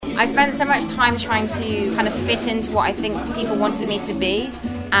I spent so much time trying to kind of fit into what I think people wanted me to be.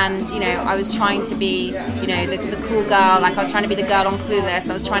 And, you know, I was trying to be, you know, the cool girl. Like, I was trying to be the girl on Clueless.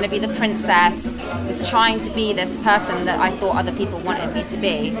 I was trying to be the princess. I was trying to be this person that I thought other people wanted me to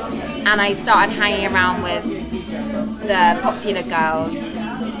be. And I started hanging around with the popular girls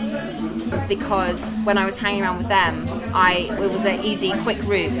because when I was hanging around with them, it was an easy, quick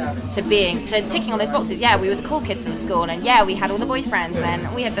route to ticking all those boxes. Yeah, we were the cool kids in school, and yeah, we had all the boyfriends,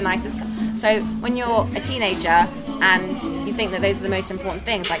 and we had the nicest. So when you're a teenager and you think that those are the most important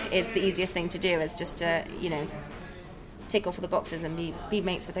things, like, it's the easiest thing to do is just to, you know, tick off all the boxes and be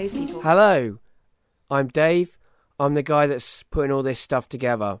mates with those people. Hello, I'm Dave. I'm the guy that's putting all this stuff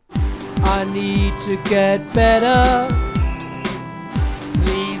together. I need to get better.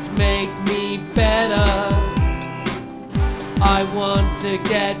 Please make me better. I want to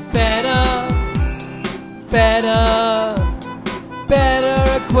get better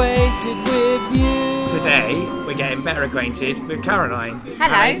acquainted with you. Today, we're getting better acquainted with Caroline.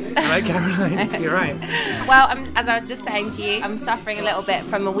 Hello. Hello, Caroline. You're right. Well, as I was just saying to you, I'm suffering a little bit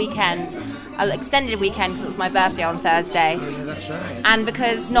from a weekend, an extended weekend, because it was my birthday on Thursday. Oh, yeah, that's right. And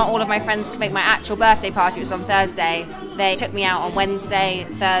because not all of my friends could make my actual birthday party, which was on Thursday, they took me out on Wednesday,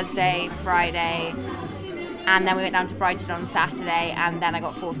 Thursday, Friday, and then we went down to Brighton on Saturday, and then I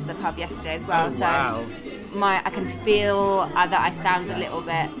got forced to the pub yesterday as well. Oh, wow. So I can feel that I sound a little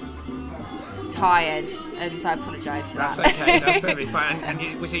bit tired, and so I apologise for that. That's okay, that's perfectly fine.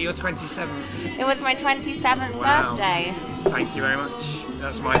 And was it your 27th? It was my 27th birthday. Thank you very much.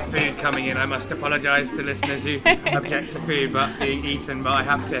 That's my food coming in. I must apologise to listeners who object to food being eaten, but I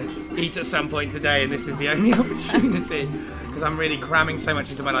have to eat at some point today, and this is the only opportunity. Because I'm really cramming so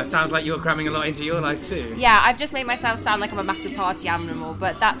much into my life. Sounds like you're cramming a lot into your life too. Yeah, I've just made myself sound like I'm a massive party animal,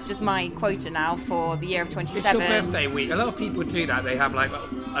 but that's just my quota now for the year of 27. It's your birthday week. A lot of people do that. They have like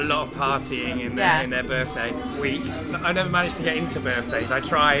a lot of partying in their birthday week. I never managed to get into birthdays. I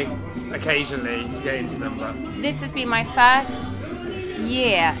try occasionally to get into them, but this has been my first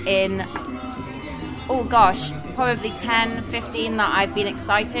year in, probably 10, 15 that I've been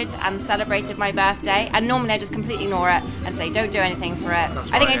excited and celebrated my birthday. And normally I just completely ignore it and say, don't do anything for it.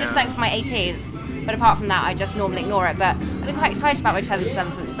 I think I did something for my 18th, but apart from that, I just normally ignore it. But I've been quite excited about my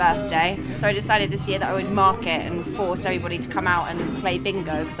 27th birthday. So I decided this year that I would mark it and force everybody to come out and play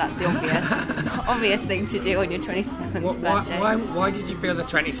bingo, because that's the obvious thing to do on your 27th birthday. Why did you feel the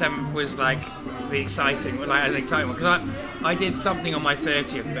 27th was like an exciting one? Because I did something on my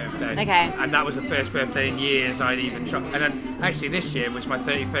 30th birthday. Okay. And that was the first birthday in years I'd even tried. And then actually this year was my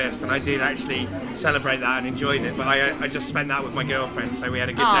 31st, and I did actually celebrate that and enjoyed it. But I just spent that with my girlfriend, so we had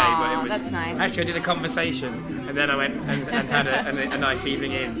a good day. But it was, that's nice. Actually, I did a conversation, and then I went and had a nice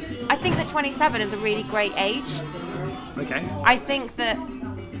evening in. I think that 27 is a really great age. Okay. I think that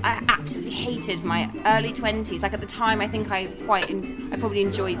I absolutely hated my early 20s. Like, at the time, I think I probably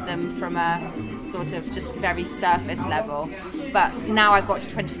enjoyed them from a sort of just very surface level. But now I've got to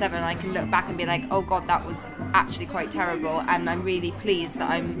 27 and I can look back and be like, oh God, that was actually quite terrible. And I'm really pleased that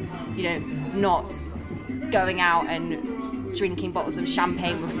I'm, not going out and drinking bottles of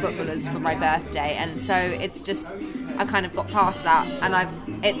champagne with footballers for my birthday. And so it's just, I kind of got past that. And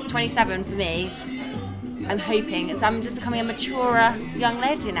it's 27 for me. I'm hoping I'm just becoming a maturer young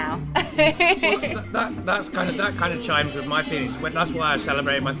lady now. Well, that kind of chimes with my feelings. That's why I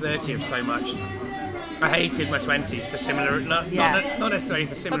celebrated my 30th so much. I hated my 20s for similar, not necessarily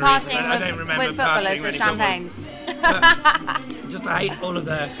for similar reasons. I don't remember with footballers with champagne. Just I hate all of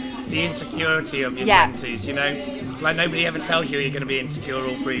the insecurity of your 20s. Like, nobody ever tells you you're going to be insecure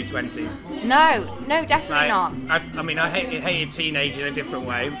all through your 20s. No, definitely not. I hated teenage in a different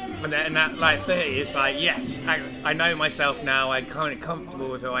way, and that like 30 is like, yes, I know myself now. I'm kind of comfortable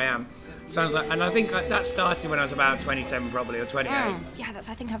with who I am. Sounds like, and I think that started when I was about 27, probably, or 28. Yeah, I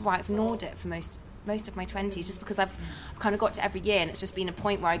think I've ignored it for most of my 20s, just because I've kind of got to every year and it's just been a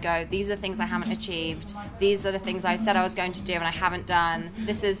point where I go, these are the things I haven't achieved, these are the things I said I was going to do and I haven't done,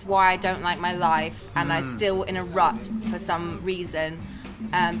 this is why I don't like my life, and I'm still in a rut for some reason.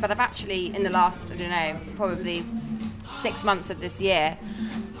 But I've actually, in the last, probably 6 months of this year,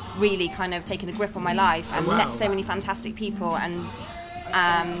 really kind of taken a grip on my life and met so many fantastic people, and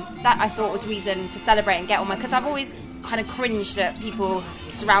that I thought was reason to celebrate and get on because I've always kind of cringed at people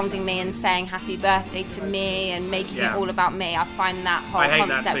surrounding me and saying happy birthday to me and making it all about me. I find that whole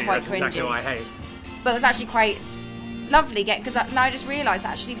concept quite cringy. Exactly what I hate. But it's actually quite lovely, because now I just realised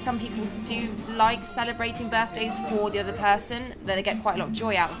actually some people do like celebrating birthdays for the other person, that they get quite a lot of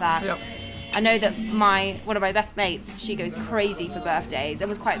joy out of that. Yep. I know that one of my best mates, she goes crazy for birthdays and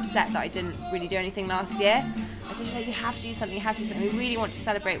was quite upset that I didn't really do anything last year. I just said, you have to do something, we really want to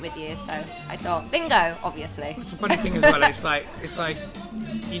celebrate with you. So I thought, bingo, obviously. It's a funny thing as well, it's like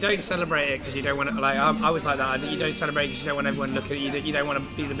you don't celebrate it because you don't want to, like, I was like that, you don't celebrate because you don't want everyone looking at you, you don't want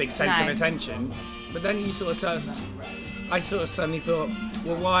to be the big centre of attention. But then I sort of suddenly thought,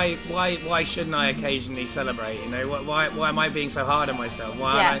 well, why shouldn't I occasionally celebrate? You know, why am I being so hard on myself?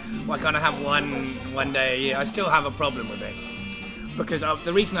 Why can't I have one day a year? I still have a problem with it, because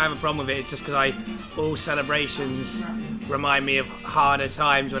the reason I have a problem with it is just because all celebrations remind me of harder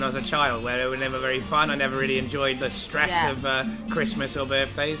times when I was a child, where they were never very fun. I never really enjoyed the stress of Christmas or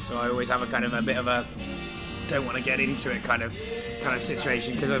birthdays, so I always have a bit of a don't want to get into it kind of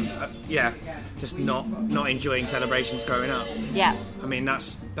situation, because of just not enjoying celebrations growing up. Yeah. I mean,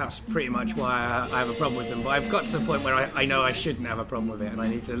 that's pretty much why I have a problem with them. But I've got to the point where I know I shouldn't have a problem with it, and I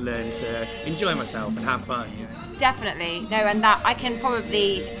need to learn to enjoy myself and have fun. Yeah. Definitely. No, and that I can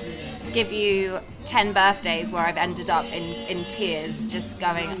probably give you 10 birthdays where I've ended up in tears, just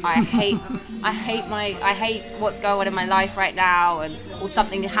going, I hate what's going on in my life right now, or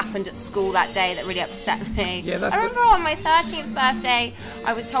something happened at school that day that really upset me. Yeah, I remember on my 13th birthday,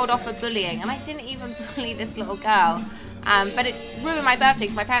 I was told off for bullying, and I didn't even bully this little girl. But it ruined my birthday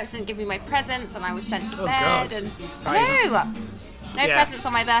because my parents didn't give me my presents, and I was sent to bed. God. And no presents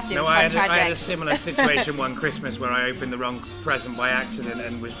on my birthday. It was quite tragic. I had a similar situation one Christmas where I opened the wrong present by accident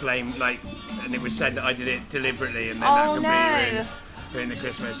and was blamed, and it was said that I did it deliberately, and then that completely ruined the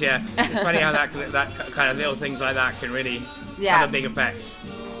Christmas. Yeah, it's funny how that kind of little things like that can really have a big effect.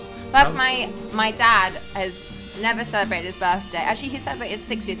 Plus, my dad has never celebrated his birthday. Actually, he celebrated his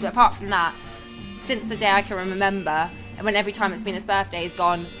 60th, but apart from that, since the day I can remember, when every time it's been his birthday, he's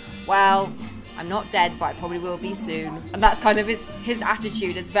gone, well, I'm not dead, but I probably will be soon. And that's kind of his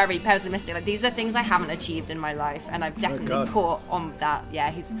attitude is very pessimistic. Like, these are things I haven't achieved in my life, and I've definitely caught on that. Yeah,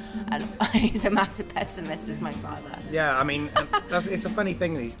 he's a massive pessimist, is my father. Yeah, I mean, it's a funny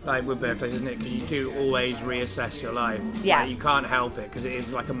thing with birthdays, isn't it? Because you do always reassess your life. Yeah. Like, you can't help it, because it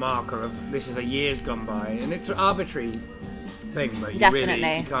is like a marker of this is a year's gone by, and it's an arbitrary thing, but you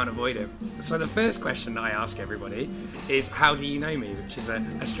can't avoid it. So the first question that I ask everybody is, how do you know me? Which is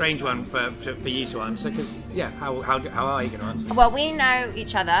a strange one for you to answer, because how are you going to answer? Well, we know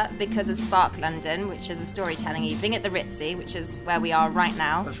each other because of Spark London, which is a storytelling evening at the Ritzy, which is where we are right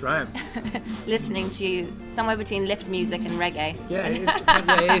now. That's right. Listening to somewhere between lift music and reggae. Yeah,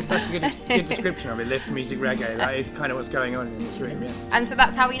 it is. That's a good description of it. Lift music, reggae. That is kind of what's going on in this room. Yeah. And so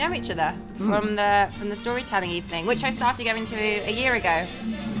that's how we know each other, from the storytelling evening, which I started going to a year ago,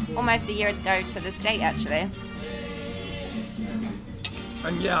 almost a year ago to this date, actually.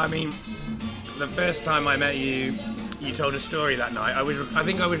 And I mean, the first time I met you, you told a story that night. I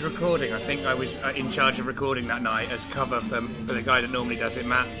think I was recording. I think I was in charge of recording that night as cover for the guy that normally does it,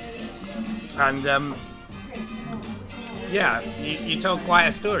 Matt. And you told quite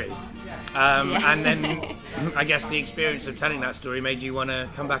a story. And then I guess the experience of telling that story made you want to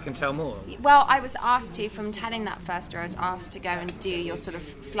come back and tell more. Well, I was asked to, from telling that first story, I was asked to go and do your sort of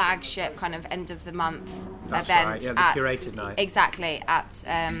flagship kind of end of the month event. Right, the curated night. Exactly, at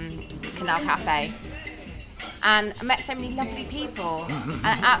Canal Cafe. And I met so many lovely people, and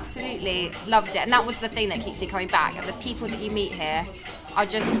I absolutely loved it. And that was the thing that keeps me coming back. And the people that you meet here are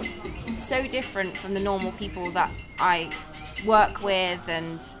just so different from the normal people that I work with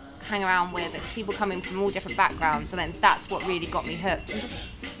and hang around with, people coming from all different backgrounds, and then that's what really got me hooked. And just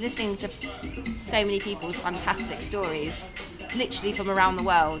listening to so many people's fantastic stories, literally from around the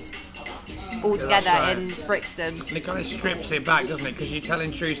world, all together in Brixton. And it kind of strips it back, doesn't it? Because you're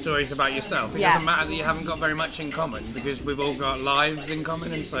telling true stories about yourself. It doesn't matter that you haven't got very much in common, because we've all got lives in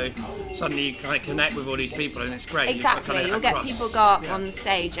common, and so suddenly you kind of connect with all these people, and it's great. Exactly. You'll get people go up on the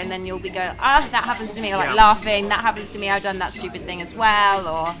stage, and then you'll be going, that happens to me, or laughing, that happens to me, I've done that stupid thing as well,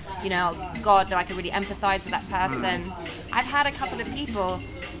 or, God, I can really empathise with that person. I've had a couple of people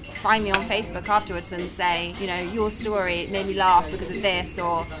find me on Facebook afterwards and say, your story made me laugh because of this,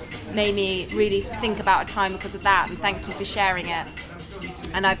 or made me really think about a time because of that, and thank you for sharing it.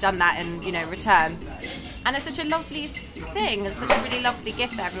 And I've done that in, return. And it's such a lovely thing. It's such a really lovely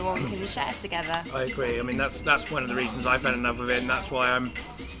gift that everyone can share together. I agree. I mean, that's one of the reasons I fell in love with it, and that's why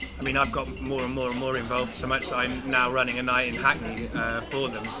I've got more and more involved, so much that I'm now running a night in Hackney for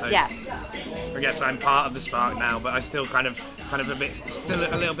them. So I guess I'm part of the Spark now, but I still kind of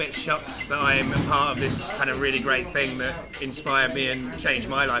a little bit shocked that I'm a part of this kind of really great thing that inspired me and changed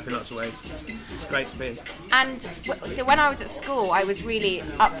my life in lots of ways. It's great to be. And so when I was at school, I was really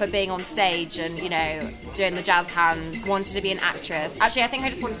up for being on stage and, you know, doing the jazz hands, wanted to be an actress. Actually, I think I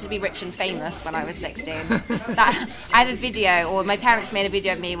just wanted to be rich and famous when I was 16. I have a video, or my parents made a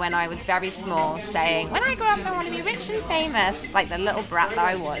video of me when I was very small saying, when I grow up, I want to be rich and famous, like the little brat that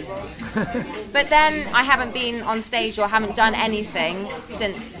I was. But then I haven't been on stage or haven't done anything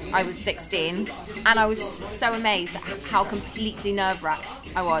since I was 16. And I was so amazed at how completely nerve-wracked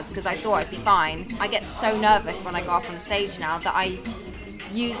I was, because I thought I'd be fine. I get so nervous when I go up on stage now that I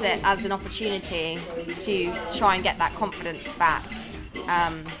use it as an opportunity to try and get that confidence back,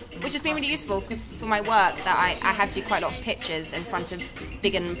 which has been really useful because for my work that I have to do quite a lot of pitches in front of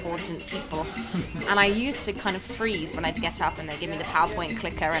big and important people, and I used to kind of freeze when I'd get up and they'd give me the PowerPoint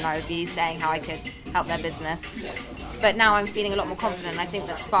clicker and I would be saying how I could help their business. But now I'm feeling a lot more confident. I think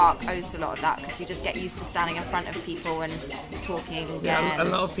that Spark owes to a lot of that because you just get used to standing in front of people and talking. And a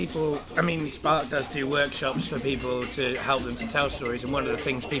lot of people, I mean, Spark does do workshops for people to help them to tell stories, and one of the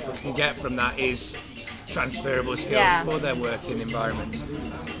things people can get from that is transferable skills for their working environments.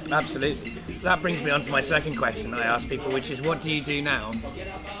 Absolutely. That brings me on to my second question that I ask people, which is, what do you do now?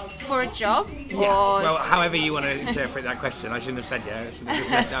 For a job? Yeah. Well, however you want to interpret that question. I shouldn't have said I should have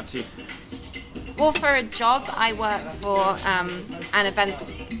just left it up to you. Well, for a job, I work for an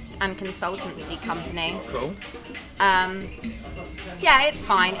events and consultancy company. Cool. Yeah, it's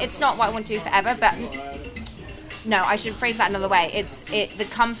fine. It's not what I want to do forever, but no, I should phrase that another way. The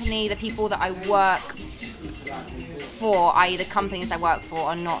company, the people that I work for, i.e. the companies I work for,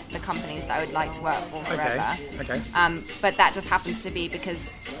 are not the companies that I would like to work for forever. Okay. But that just happens to be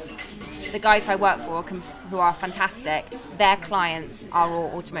because the guys who I work for, who are fantastic, their clients are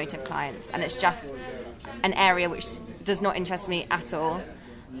all automotive clients, and it's just an area which does not interest me at all.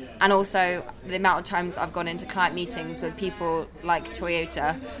 And also the amount of times I've gone into client meetings with people like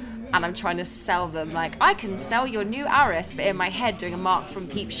Toyota, and I'm trying to sell them, like, I can sell your new Aris, but in my head doing a Mark from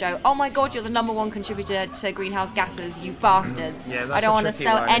Peep Show, oh my god, you're the number one contributor to greenhouse gases, you bastards. Yeah, I don't want to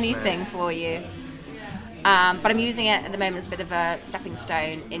sell anything for you. But I'm using it at the moment as a bit of a stepping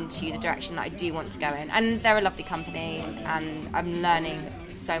stone into the direction that I do want to go in. And they're a lovely company, and I'm learning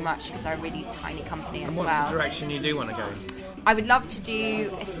so much because they're a really tiny company as well. And what's the direction you do want to go in? I would love to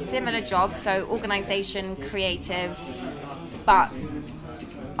do a similar job, so organisation, creative, but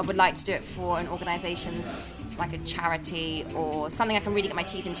I would like to do it for an organisation like a charity or something I can really get my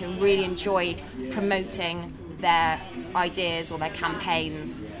teeth into and really enjoy promoting their ideas or their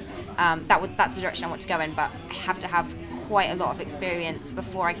campaigns. That's the direction I want to go in, but I have to have quite a lot of experience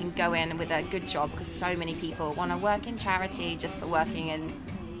before I can go in with a good job, because so many people want to work in charity just for working in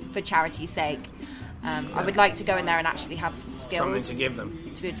for charity's sake. I would like to go in there and actually have some skills. Something to give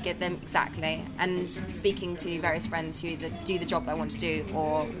them. To be able to give them, exactly. And speaking to various friends who either do the job that I want to do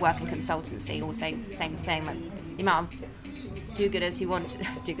or work in consultancy, all say the same thing. Like the amount of do-gooders who want to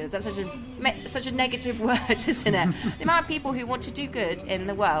do-gooders, that's such a negative word, isn't it? The amount of people who want to do good in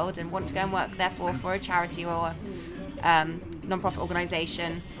the world and want to go and work, therefore, for a charity or non-profit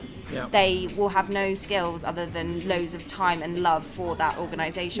organisation, they will have no skills other than loads of time and love for that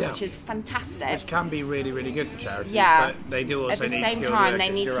organisation, which is fantastic. Which can be really, really good for charities. Yeah. But they do also need at the same time, they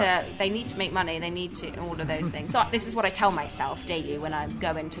need to make money. They need to all of those things. So this is what I tell myself daily when I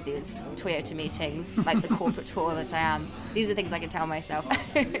go into these Toyota meetings, like the corporate tour that I am. These are things I can tell myself.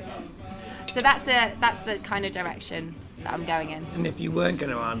 So that's the kind of direction that I'm going in. And if you weren't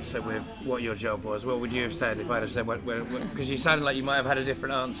going to answer with what your job was, what would you have said if I'd have said what? Because you sounded like you might have had a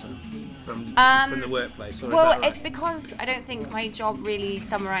different answer from the workplace. Or well, right? It's because I don't think my job really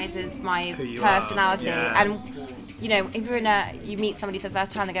summarises my Are. personality. Yeah. And you know, if you meet somebody for the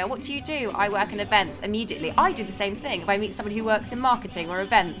first time, they go, "What do you do?" I work in events. Immediately, I do the same thing. If I meet somebody who works in marketing or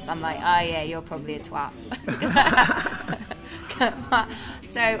events, I'm like, "Oh yeah, you're probably a twat."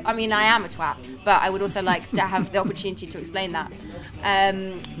 So, I mean, I am a twat, but I would also like to have the opportunity to explain that.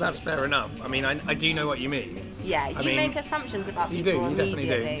 That's fair enough. I mean, I do know what you mean. Yeah, you make assumptions about people immediately.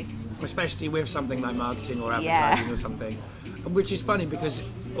 Definitely do. Especially with something like marketing or advertising or something. Which is funny because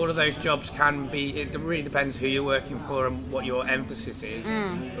all of those jobs can be, it really depends who you're working for and what your emphasis is.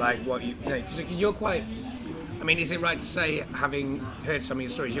 Like what because you're quite, I mean, is it right to say, having heard some of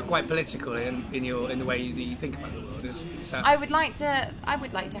your stories, you're quite political in the way that you think about the world? Is that... I would like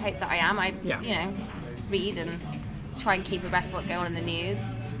to hope that I am. Read and try and keep abreast of what's going on in the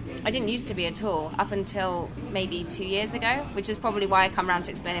news. I didn't used to be at all up until maybe 2 years ago, which is probably why I come around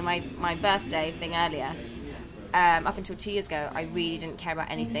to explaining my birthday thing earlier. Up until 2 years ago, I really didn't care about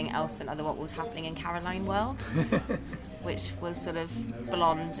anything else than what was happening in Caroline World, which was sort of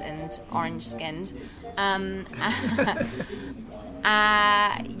blonde and orange-skinned.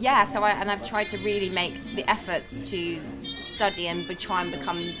 I've tried to really make the efforts to study and try and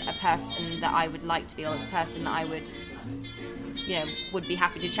become a person that I would like to be, or a person that I would be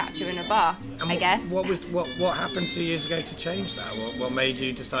happy to chat to in a bar. And I guess. What happened 2 years ago to change that? What made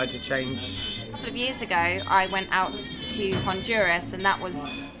you decide to change? A couple of years ago, I went out to Honduras, and that was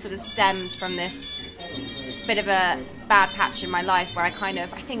sort of stemmed from this bit of a bad patch in my life where I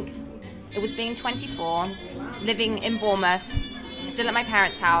think it was being 24, living in Bournemouth, still at my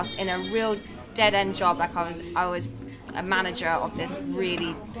parents' house in a real dead-end job. Like I was a manager of this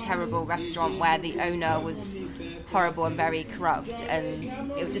really terrible restaurant where the owner was horrible and very corrupt, and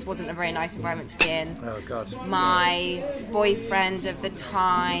it just wasn't a very nice environment to be in. Oh God. My boyfriend of the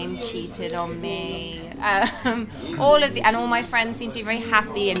time cheated on me. All my friends seemed to be very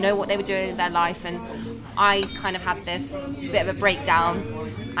happy and know what they were doing with their life, and I kind of had this bit of a breakdown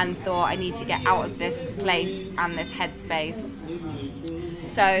and thought I need to get out of this place and this headspace.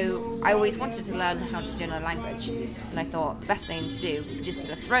 So I always wanted to learn how to do another language, and I thought the best thing to do was just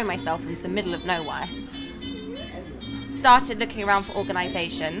to throw myself into the middle of nowhere. Started looking around for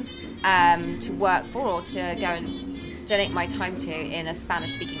organisations to work for or to go and donate my time to in a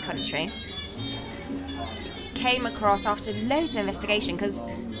Spanish-speaking country. Came across, after loads of investigation, because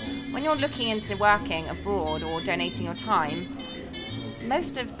when you're looking into working abroad or donating your time,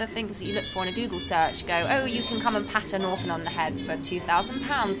 most of the things that you look for in a Google search go, oh, you can come and pat an orphan on the head for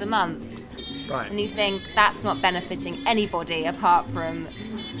 £2,000 a month. Right. And you think that's not benefiting anybody apart from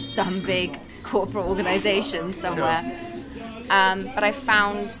some big corporate organisation somewhere. Sure. But I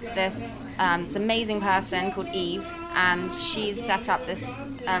found this amazing person called Eve, and she's set up this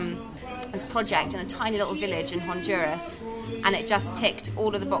project in a tiny little village in Honduras, and it just ticked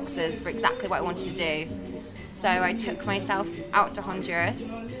all of the boxes for exactly what I wanted to do. So I took myself out to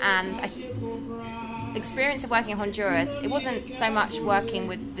Honduras, and the experience of working in Honduras, it wasn't so much working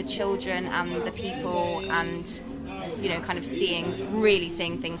with the children and the people and, kind of really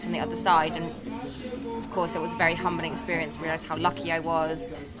seeing things from the other side. And of course, it was a very humbling experience, realised how lucky I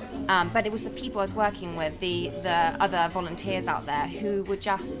was. But it was the people I was working with, the other volunteers out there who were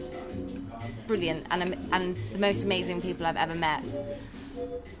just brilliant and the most amazing people I've ever met.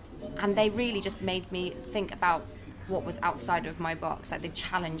 And they really just made me think about what was outside of my box. Like, they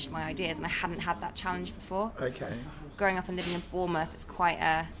challenged my ideas, and I hadn't had that challenge before. Okay. Growing up and living in Bournemouth, it's quite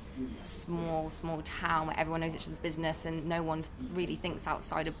a small town where everyone knows each other's business and no one really thinks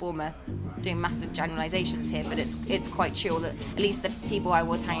outside of Bournemouth. Doing massive generalisations here, but it's quite true that at least the people I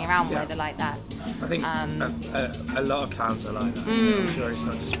was hanging around with are like that. I think a lot of towns are like that. I'm sure it's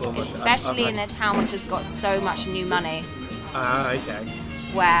not just Bournemouth. Especially in a town which has got so much new money. Okay.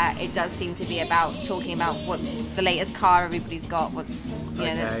 Where it does seem to be about talking about what's the latest car everybody's got,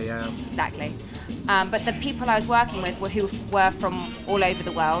 exactly. But the people I was working with who were from all over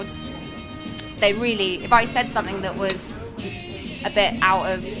the world. They really, if I said something that was a bit out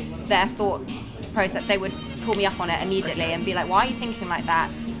of their thought process, they would pull me up on it immediately and be like, why are you thinking like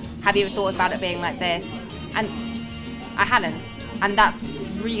that? Have you ever thought about it being like this? And I hadn't. And that's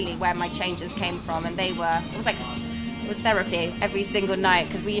really where my changes came from. And it was therapy every single night,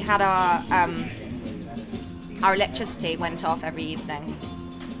 because we had our electricity went off every evening,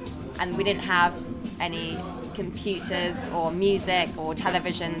 and we didn't have any computers or music or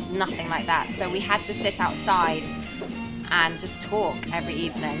televisions, nothing like that. So we had to sit outside and just talk every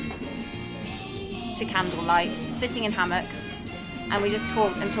evening to candlelight, sitting in hammocks, and we just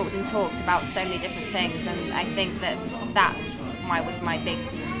talked about so many different things. And I think that was my big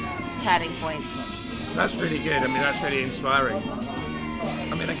turning point. That's really good. I mean, that's really inspiring.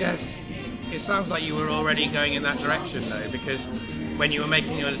 I mean, I guess it sounds like you were already going in that direction, though, because when you were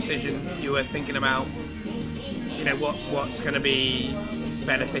making your decision, you were thinking about, what's going to be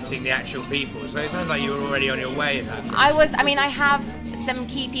benefiting the actual people. So it sounds like you were already on your way in that direction. I have some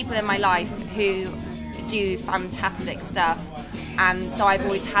key people in my life who do fantastic stuff. And so I've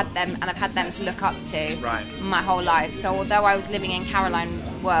always had them, and I've had them to look up to my whole life. So although I was living in Caroline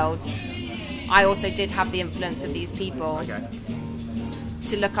world, I also did have the influence of these people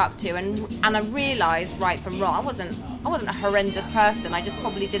to look up to, and I realised right from wrong. I wasn't a horrendous person. I just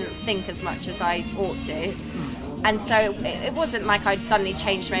probably didn't think as much as I ought to, and so it wasn't like I'd suddenly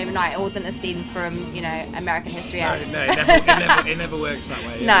changed from overnight. It wasn't a scene from American History X. No, it never works that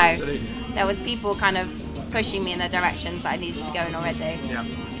way. No, absolutely. There was people kind of pushing me in the directions that I needed to go in already. Yeah.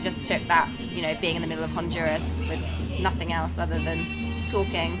 It just took that being in the middle of Honduras with nothing else other than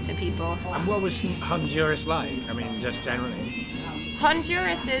talking to people. And what was Honduras like? I mean, just generally.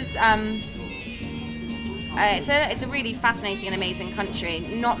 Honduras is It's a really fascinating and amazing country.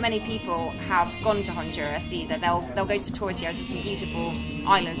 Not many people have gone to Honduras either. They'll go to tourist areas. There's some beautiful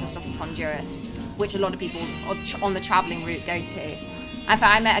islands just off of Honduras, which a lot of people on the travelling route go to. In fact,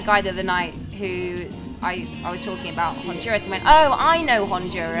 I met a guy the other night who I was talking about Honduras. He went, "Oh, I know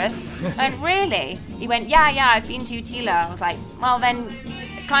Honduras." I went, "Really?" He went, "Yeah, I've been to Utila." I was like, "Well, then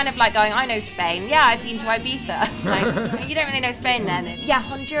it's kind of like going, I know Spain. Yeah, I've been to Ibiza." Like, you don't really know Spain then. Yeah,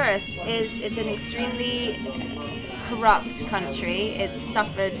 Honduras is an extremely corrupt country. It's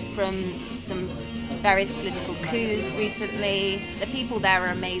suffered from some various political coups recently. The people there are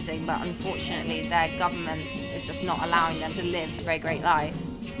amazing, but unfortunately their government is just not allowing them to live a very great life.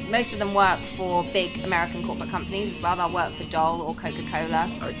 Most of them work for big American corporate companies as well. They'll work for Dole or Coca-Cola.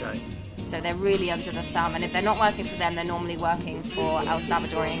 Okay. So they're really under the thumb, and if they're not working for them, they're normally working for El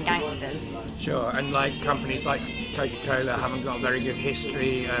Salvadorian gangsters. Sure, and like companies like Coca-Cola haven't got a very good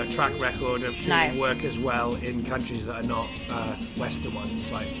history, track record of treating workers well in countries that are not Western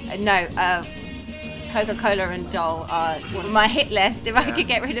ones. Like Coca-Cola and Dole are on my hit list if I could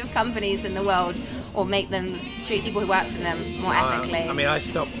get rid of companies in the world or make them treat people who work for them more ethically. I mean, I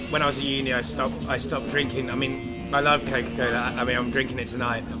stopped when I was at uni. I stopped drinking. I mean, I love Coca-Cola. I mean, I'm drinking it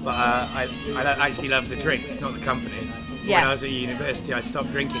tonight, but I actually love the drink, not the company. Yeah. When I was at university, I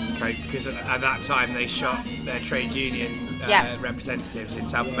stopped drinking Coke because at that time they shot their trade union representatives in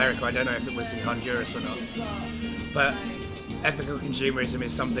South America. I don't know if it was in Honduras or not, but ethical consumerism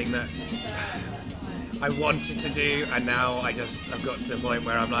is something that I wanted to do, and now I've got to the point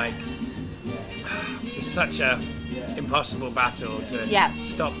where I'm like, it's such a impossible battle to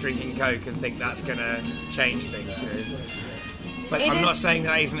stop drinking Coke and think that's going to change things. You know? But I'm not saying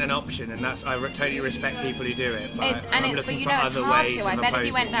that isn't an option, and I totally respect people who do it. But I'm looking for other ways of I bet if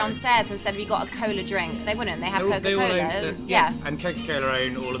you went opposing downstairs and said, "We got a cola drink," they wouldn't. They have Coca-Cola. And Coca-Cola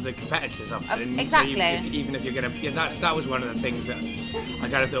own all of the competitors often. Exactly. So even if you're going to, that was one of the things that I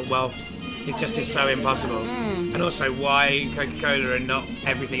kind of thought, well, it just is so impossible. And also, why Coca-Cola and not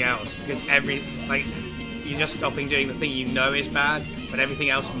everything else? Because you're just stopping doing the thing you know is bad, but everything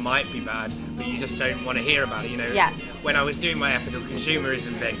else might be bad, but you just don't want to hear about it, you know? Yeah. When I was doing my ethical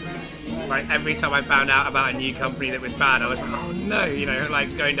consumerism thing, like every time I found out about a new company that was bad, I was like, oh no, you know,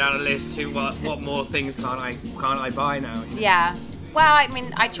 like going down a list to what more things can't I buy now? You know? Yeah. Well, I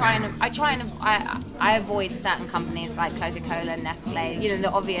mean, I avoid certain companies like Coca-Cola, Nestle, you know,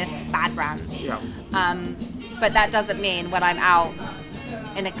 the obvious bad brands. Yeah. But that doesn't mean when I'm out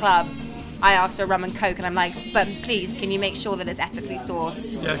in a club, I ask for a rum and coke, and I'm like, but please, can you make sure that it's ethically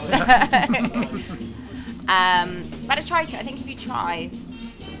sourced? Yeah. But I think if you try,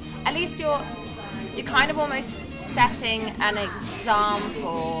 at least you're kind of almost setting an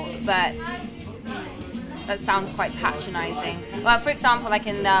example, but that sounds quite patronising. Well, for example, like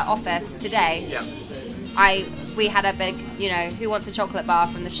in the office today, we had a big, you know, who wants a chocolate bar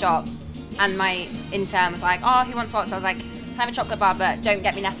from the shop, and my intern was like, oh, who wants what? So I was like, can I have a chocolate bar, but don't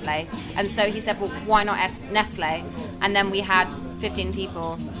get me Nestle. And so he said, well, why not Nestle? And then we had 15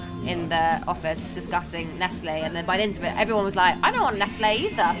 people in the office discussing Nestle, and then by the end of it, everyone was like, I don't want Nestle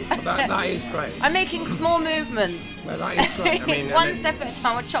either. That is great. I'm making small movements. Well, that is great. I mean, one step at a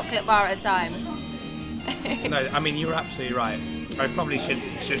time, a chocolate bar at a time. No, I mean, you're absolutely right. I probably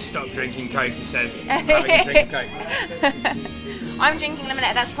should stop drinking Coke, he says, having a drink of Coke. I'm drinking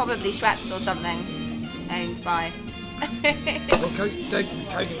lemonade. That's probably Schweppes or something, owned by. Well,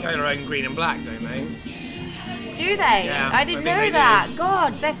 Coca-Cola own green and black, don't they? Do they? Yeah, I didn't know that. Do.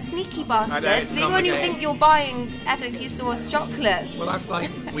 God, they're sneaky bastards. Even when you think you're buying ethically sourced chocolate. Well, that's like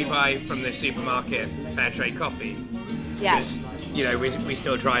we buy from the supermarket fair trade coffee. Yeah. Because, you know, we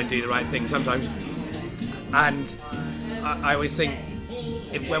still try and do the right thing sometimes. And I always think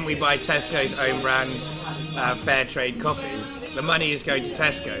when we buy Tesco's own brand fair trade coffee, the money is going to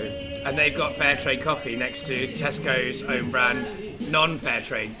Tesco. And they've got fair trade coffee next to Tesco's own brand non-fair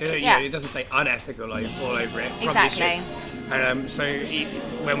trade. You know, it doesn't say unethical all over it. Exactly. So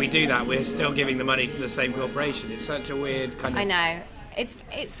when we do that, we're still giving the money to the same corporation. It's such a weird kind of... I know. It's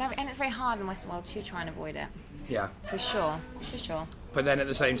very hard in the Western world to try and avoid it. Yeah. For sure. But then at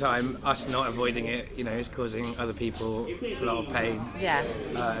the same time, us not avoiding it, you know, is causing other people a lot of pain. Yeah.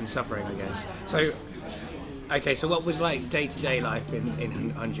 And suffering, I guess. So... Okay, so what was like day-to-day life in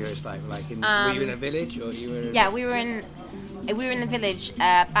Honduras like? Were you in a village or you were? Yeah, we were in the village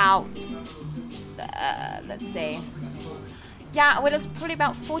about let's see. Yeah, well, it was probably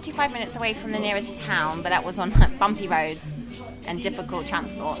about 45 minutes away from the nearest town, but that was on bumpy roads and difficult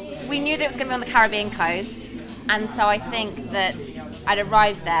transport. We knew that it was going to be on the Caribbean coast, and so I think that I'd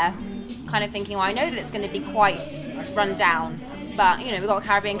arrived there kind of thinking, well, I know that it's going to be quite run down, but you know, we've got a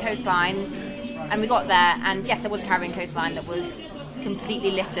Caribbean coastline. And we got there, and yes, there was a Caribbean coastline that was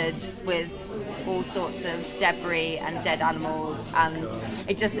completely littered with all sorts of debris and dead animals, and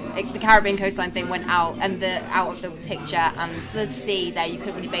the Caribbean coastline thing went out of the picture, and the sea there, you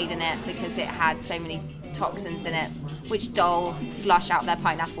couldn't really bathe in it because it had so many toxins in it, which Dole flush out their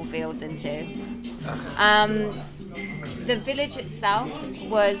pineapple fields into. The village itself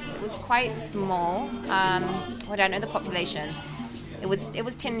was quite small. I don't know the population. It was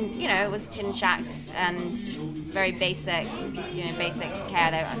tin, it was tin shacks and very basic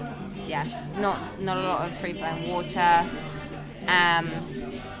care. Not a lot of free flowing water.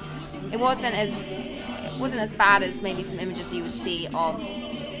 It wasn't as bad as maybe some images you would see of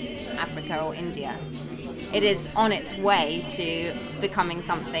Africa or India. It is on its way to becoming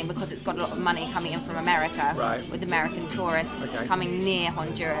something because it's got a lot of money coming in from America, with American tourists coming near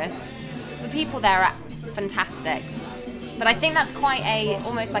Honduras. The people there are fantastic. But I think that's quite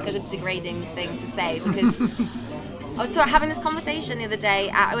almost like a degrading thing to say, because I was having this conversation the other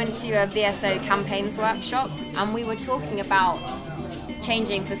day. I went to a VSO campaigns workshop, and we were talking about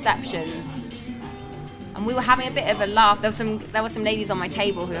changing perceptions. And we were having a bit of a laugh. There were some ladies on my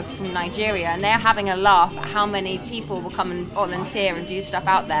table who are from Nigeria, and they're having a laugh at how many people will come and volunteer and do stuff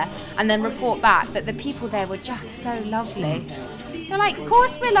out there, and then report back that the people there were just so lovely. They're like, of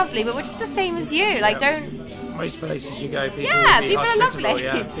course we're lovely, but we're just the same as you. Like, don't... Most places you go, people will be people are lovely.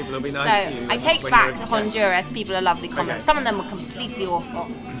 Yeah, people will be nice to you. I take back Honduras. People are lovely comments. Some of them were completely awful.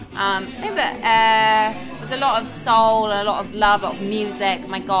 There's a lot of soul, a lot of love, a lot of music.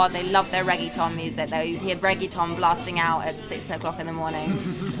 My God, they love their reggaeton music. You'd hear reggaeton blasting out at 6 o'clock in the morning.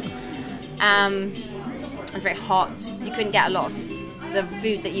 It was very hot. You couldn't get a lot of the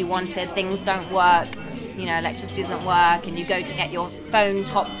food that you wanted. Things don't work. Electricity doesn't work, and you go to get your phone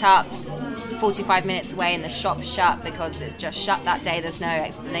topped up 45 minutes away, and the shop's shut because it's just shut that day. There's no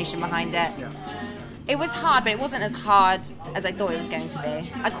explanation behind it. Yeah. It was hard, but it wasn't as hard as I thought it was going to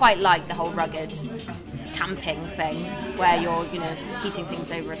be. I quite liked the whole rugged camping thing where you're, heating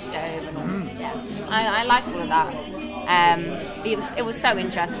things over a stove and all. I liked all of that. It was so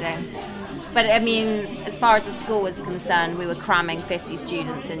interesting. But I mean, as far as the school was concerned, we were cramming 50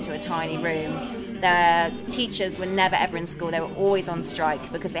 students into a tiny room. The teachers were never ever in school. They were always on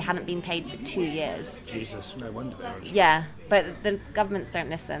strike because they hadn't been paid for 2 years. Jesus, no wonder they were on strike. Yeah, but the governments don't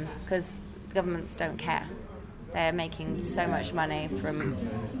listen because the governments don't care. They're making so much money from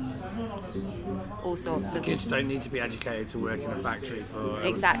all sorts of... Kids don't need to be educated to work in a factory for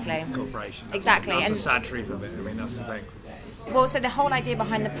exactly. a corporation. That's the sad truth of it. I mean, that's the thing. Well, so the whole idea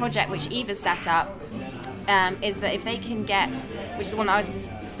behind the project, which Eva's set up, is that if they can get, which is the one that I was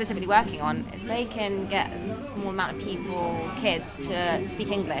specifically working on, is they can get a small amount of kids to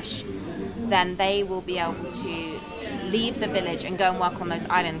speak English, then they will be able to leave the village and go and work on those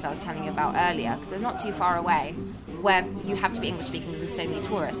islands I was telling you about earlier, because they're not too far away, where you have to be English speaking because there's so many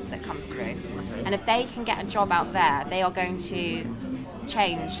tourists that come through. And if they can get a job out there, they are going to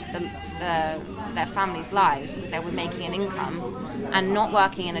change their families' lives, because they'll be making an income and not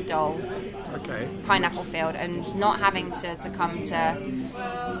working in a Dole pineapple field and not having to succumb to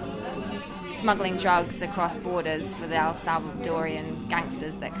smuggling drugs across borders for the El Salvadorian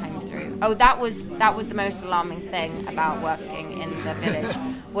gangsters that came through. Oh, that was the most alarming thing about working in the village,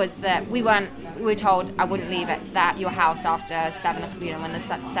 was that we were told I wouldn't leave at your house after 7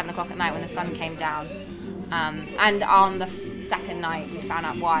 o'clock at night when the sun came down. And on the second night, we found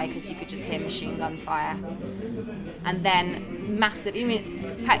out why, because you could just hear machine gun fire. And then massive,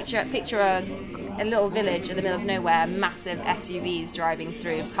 picture a little village in the middle of nowhere, massive SUVs driving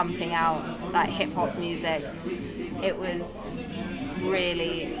through, pumping out like hip-hop music. It was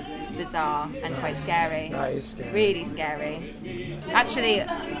really bizarre and quite scary. That is scary. Really scary. Actually,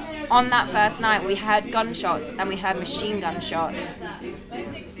 on that first night, we heard gunshots, and we heard machine gun shots.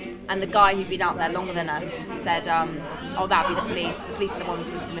 And the guy who'd been out there longer than us said, that'd be the police. The police are the ones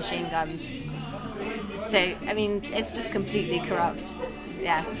with the machine guns. So, I mean, it's just completely corrupt.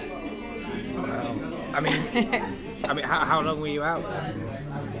 Yeah. Wow. I mean, how long were you out?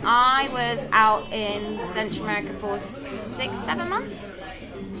 I was out in Central America for 6-7 months.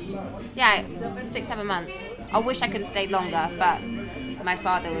 Yeah, 6-7 months. I wish I could have stayed longer, but my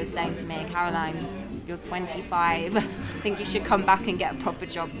father was saying to me, Caroline, you're 25. I think you should come back and get a proper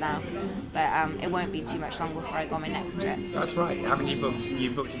job now. But it won't be too much longer before I go on my next trip. That's right. Haven't you booked?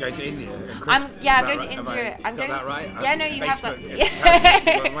 You booked to go to India? I'm going to India. Got that right? Yeah, no, you have got.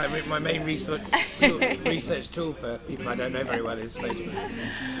 My main research tool for people I don't know very well is Facebook.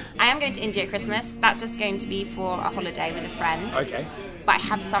 I am going to India at Christmas. That's just going to be for a holiday with a friend. Okay. But but I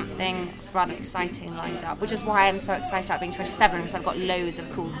have something rather exciting lined up, which is why I'm so excited about being 27, because I've got loads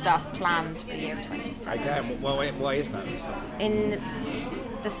of cool stuff planned for the year of 27. Okay, and why is that stuff? In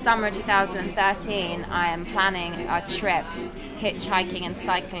the summer of 2013, I am planning a trip, hitchhiking and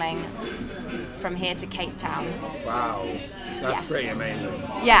cycling from here to Cape Town. Wow, that's pretty amazing.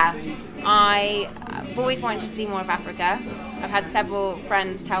 Yeah, I've always wanted to see more of Africa. I've had several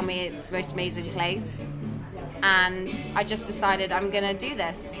friends tell me it's the most amazing place. And I just decided I'm going to do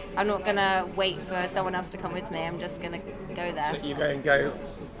this. I'm not going to wait for someone else to come with me. I'm just going to go there. So you're going to go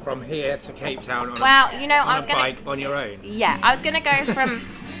from here to Cape Town on a bike on your own? Yeah, I was going to go from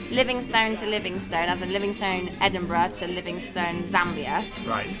Livingstone to Livingstone, as in Livingstone, Edinburgh to Livingstone, Zambia.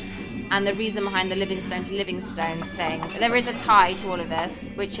 Right. And the reason behind the Livingstone to Livingstone thing, there is a tie to all of this,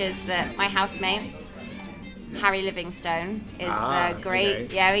 which is that my housemate, Harry Livingstone, is the great,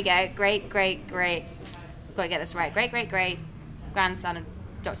 there we go, great, got to get this right, great grandson of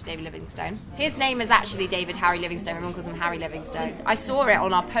Dr. David Livingstone. His name is actually David Harry Livingstone. Everyone calls him Harry Livingstone. I saw it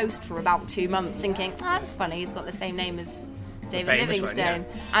on our post for about 2 months thinking, that's funny, he's got the same name as David Livingstone.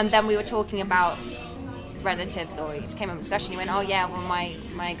 One, yeah. And then we were talking about relatives, or it came up in discussion. He went, oh yeah, well my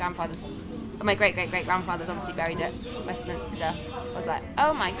great-great-great-grandfather's obviously buried at Westminster. I was like,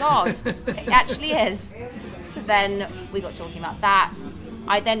 oh my God, it actually is. So then we got talking about that.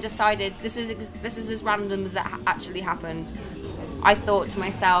 I then decided, this is as random as it actually happened. I thought to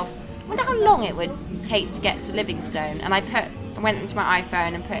myself, I wonder how long it would take to get to Livingstone. And I went into my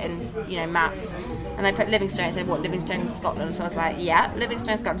iPhone and put in, maps. And I put Livingstone and said, what, Livingstone, Scotland? So I was like, yeah,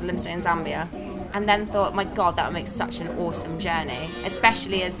 Livingstone, Scotland, Livingstone, Zambia. And then thought, my God, that would make such an awesome journey,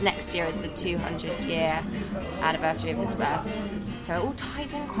 especially as next year is the 200-year anniversary of his birth. So it all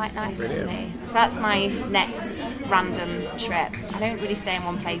ties in quite nicely. Brilliant. So that's my next random trip. I don't really stay in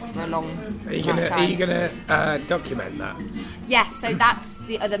one place for a long time. Are you gonna document that? Yes, so that's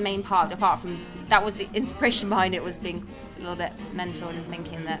the other main part, apart from, that was the inspiration behind it, was being a little bit mental and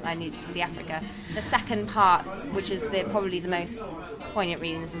thinking that I needed to see Africa. The second part, which is probably the most poignant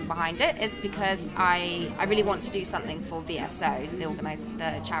reason behind it, is because I really want to do something for VSO,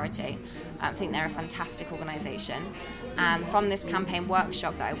 the charity. I think they're a fantastic organisation. And from this campaign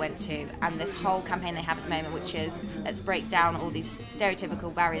workshop that I went to, and this whole campaign they have at the moment, which is let's break down all these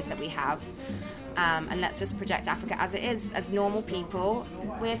stereotypical barriers that we have, and let's just project Africa as it is. As normal people,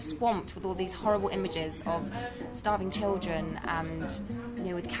 we're swamped with all these horrible images of starving children, and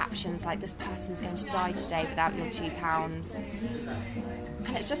with captions like, this person's going to die today without your £2.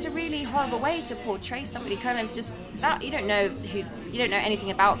 And it's just a really horrible way to portray somebody, kind of just that you don't know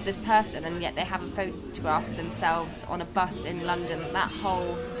anything about this person, and yet they have a photograph of themselves on a bus in London. That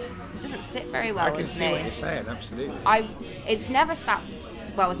whole doesn't sit very well with me. I can see what you're saying, absolutely. It's never sat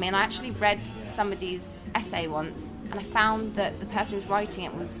well with me, and I actually read somebody's essay once, and I found that the person who was writing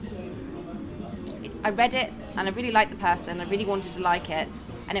it I read it, and I really liked the person. I really wanted to like it,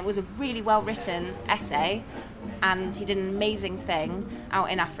 and it was a really well written essay. And he did an amazing thing out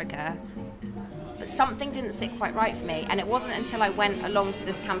in Africa, but something didn't sit quite right for me. And it wasn't until I went along to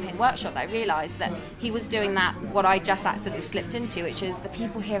this campaign workshop that I realised that he was doing what I just accidentally slipped into, which is, the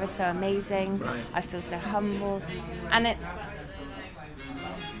people here are so amazing, right. I feel so humble, and it's...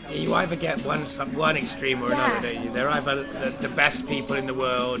 You either get one extreme or another, don't you? They're either the best people in the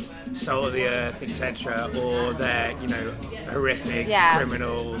world, salt of the earth, etc., or they're, horrific,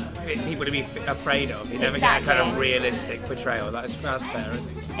 criminal, people to be afraid of. You never get a kind of realistic portrayal. That's fair, I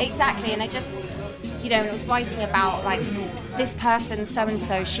think. Exactly, and I just, it was writing about, like, this person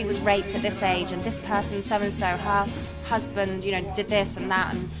so-and-so, she was raped at this age, and this person so-and-so, her husband, did this and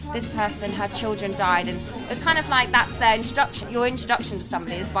that, and this person, her children died, and it was kind of like, that's their introduction. Your introduction to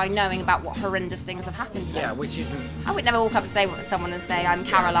somebody is by knowing about what horrendous things have happened to them. Yeah, which isn't... I would never walk up to someone and say, I'm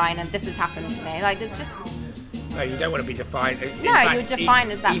Caroline, and this has happened to me. Like, it's just... No, you don't want to be defined. You're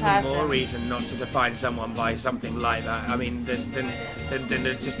defined as that person. Even more reason not to define someone by something like that. I mean, than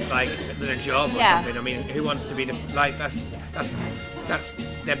just like a job or something. I mean, who wants to be that's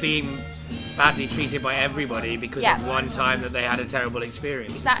they're being badly treated by everybody because of one time that they had a terrible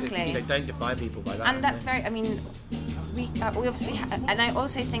experience. Exactly. Don't define people by that. And that's very. I mean, we obviously, and I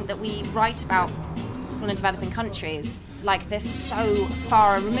also think that we write about people in developing countries like this so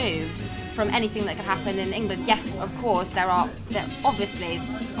far removed from anything that could happen in England. Yes, of course, obviously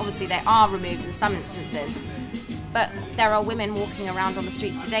they are removed in some instances, But there are women walking around on the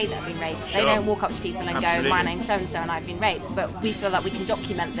streets today that have been raped. Sure. They don't walk up to people and Absolutely. go, my name's so-and-so and I've been raped. But we feel that we can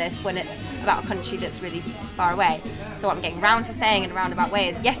document this when it's about a country that's really far away. So what I'm getting round to saying in a roundabout way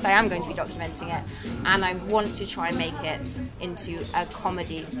is, yes, I am going to be documenting it. And I want to try and make it into a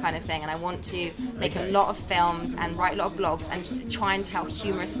comedy kind of thing. And I want to make a lot of films and write a lot of blogs and try and tell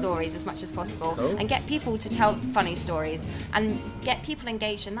humorous stories as much as possible. Cool. And get people to tell funny stories and get people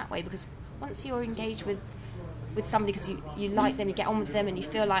engaged in that way, because once you're engaged with somebody because you like them, you get on with them and you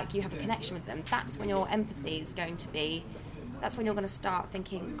feel like you have a connection with them, that's when your empathy is going to be, that's when you're going to start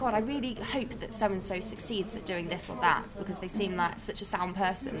thinking, God, I really hope that so-and-so succeeds at doing this or that, because they seem like such a sound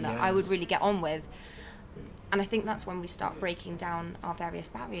person that I would really get on with. And I think that's when we start breaking down our various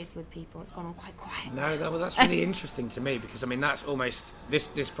barriers with people. It's gone all quite quiet. No, that's really interesting to me, because I mean that's almost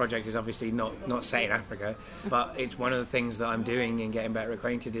this project is obviously not set in Africa, but it's one of the things that I'm doing in Getting Better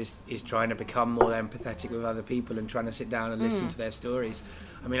Acquainted is trying to become more empathetic with other people and trying to sit down and listen to their stories.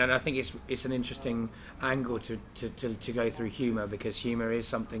 I mean, and I think it's an interesting angle to go through humour, because humour is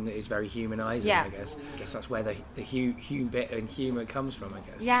something that is very humanising. Yeah. I guess that's where the bit and humour comes from, I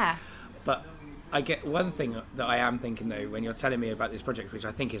guess. Yeah. But I get one thing that I am thinking though, when you're telling me about this project, which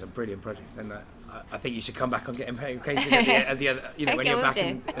I think is a brilliant project, and I think you should come back on Getting Better Acquainted at the other, when Okay, you're will back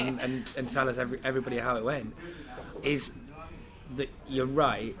do. and tell us everybody how it went. Is that you're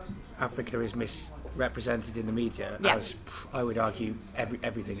right? Africa is misrepresented in the media, as I would argue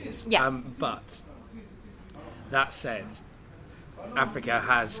everything is. Yeah. But that said, Africa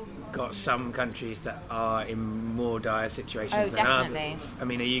has got some countries that are in more dire situations than definitely. others. I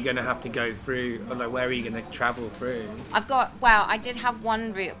mean, are you going to have to go through, or like, where are you going to travel through? I did have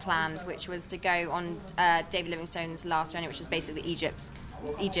one route planned, which was to go on David Livingstone's last journey, which is basically Egypt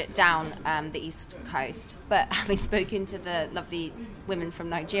down the east coast. But having spoken to the lovely women from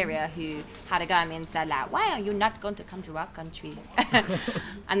Nigeria who had a go at me and said, like, why are you not going to come to our country?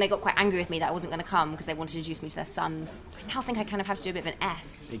 And they got quite angry with me that I wasn't going to come because they wanted to introduce me to their sons. I now think I kind of have to do a bit of an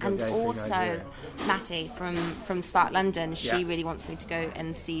S. So you got And to go through also, Nigeria. Matty from Spark London, she Yeah. really wants me to go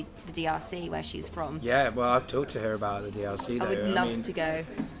and see the DRC where she's from. Yeah, well, I've talked to her about the DRC though. I would love to go.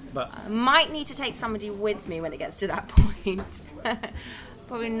 But I might need to take somebody with me when it gets to that point.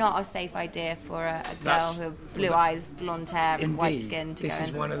 Probably not a safe idea for a girl That's- who have blue eyes, blonde hair, and white indeed, skin to this go is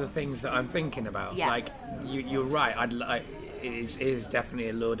in. one of the things that I'm thinking about. Yeah. Like, you're right. It is definitely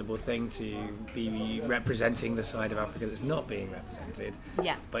a laudable thing to be representing the side of Africa that's not being represented.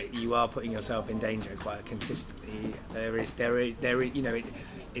 Yeah. But you are putting yourself in danger quite consistently. There is, you know,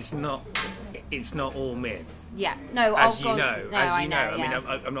 it's not all myth. Yeah, no, As I'll you go. know, No, as I you know. know. Yeah.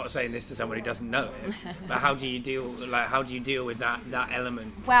 I mean, I'm not saying this to someone who doesn't know it, but how do you deal with that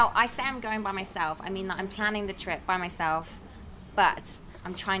element? Well, I say I'm going by myself. I mean that I'm planning the trip by myself, but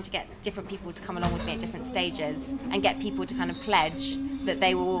I'm trying to get different people to come along with me at different stages and get people to kind of pledge that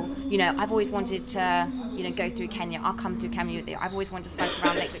they will, I've always wanted to, go through Kenya. I'll come through Kenya with you. I've always wanted to cycle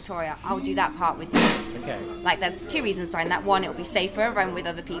around Lake Victoria. I'll do that part with you. Okay. Like, there's two reasons behind that. One, it'll be safer if I'm with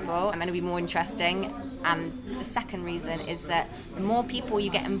other people. I'm going to be more interesting. And the second reason is that the more people you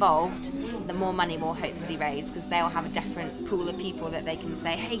get involved, the more money we'll hopefully raise, because they'll have a different pool of people that they can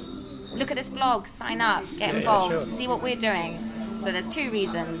say, hey, look at this blog, sign up, get involved, sure. see what we're doing. So there's two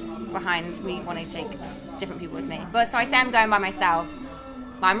reasons behind me wanting to take different people with me. But so I say I'm going by myself.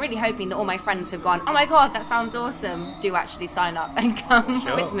 But I'm really hoping that all my friends who've gone, oh my God, that sounds awesome, do actually sign up and come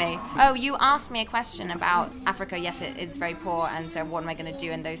Sure. with me. Oh, you asked me a question about Africa. Yes, it's very poor, and so what am I going to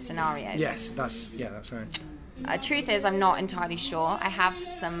do in those scenarios? Yes, that's right. Truth is, I'm not entirely sure. I have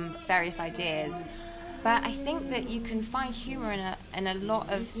some various ideas. But I think that you can find humour in a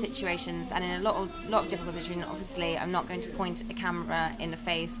lot of situations and in a lot of difficult situations. Obviously, I'm not going to point a camera in the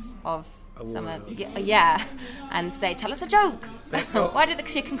face of someone, and say, "Tell us a joke." Why did the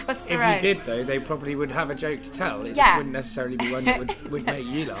chicken cross the road? If you did, though, they probably would have a joke to tell. It Yeah. wouldn't necessarily be one that would make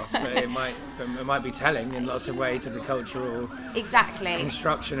you laugh, but it might be telling in lots of ways of the cultural Exactly.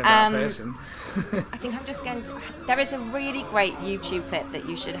 construction of that person. I think I'm just going to... There is a really great YouTube clip that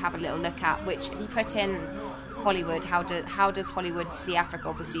you should have a little look at, which if you put in Hollywood, how does Hollywood see Africa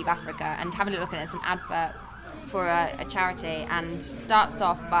or perceive Africa, and have a little look at it. It's an advert for a charity, and starts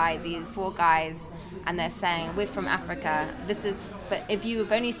off by these four guys, and they're saying, we're from Africa, but if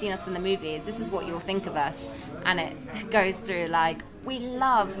you've only seen us in the movies, this is what you'll think of us. And it goes through like, we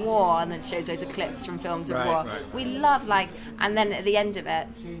love war, and then it shows those clips from films of war. Right. We love and then at the end of it,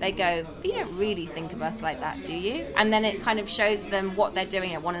 they go, but you don't really think of us like that, do you? And then it kind of shows them what they're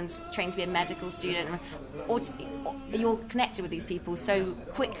doing. One of them's trained to be a medical student, or you're connected with these people so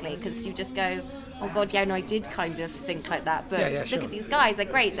quickly because you just go, oh God, yeah, no, I did kind of think like that. But sure. look at these guys, they're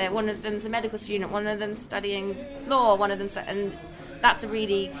great. One of them's a medical student, one of them's studying law, one of them's... and that's a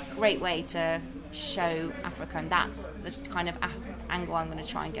really great way to show Africa, and that's the kind of angle I'm going to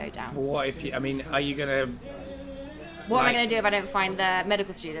try and go down. Well, what if you... I mean, are you going to... What am I going to do if I don't find the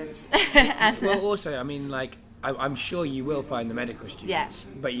medical students? Well, also, I mean, like... I'm sure you will find the medical students,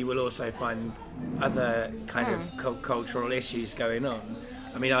 but you will also find other kind of cultural issues going on.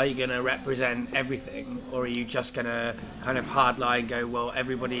 I mean, are you going to represent everything, or are you just going to kind of hardline go, well,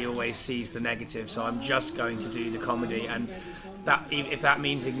 everybody always sees the negative, so I'm just going to do the comedy, and that if that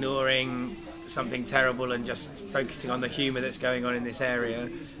means ignoring something terrible and just focusing on the humour that's going on in this area,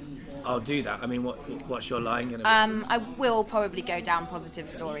 I'll do that. I mean, what's your line going to be? I will probably go down positive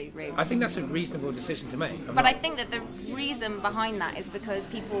story route. I think that's a reasonable decision to make. I think that the reason behind that is because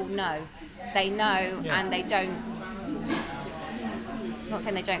people know. They know, and they don't... I'm not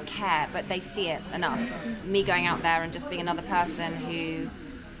saying they don't care, but they see it enough. Me going out there and just being another person who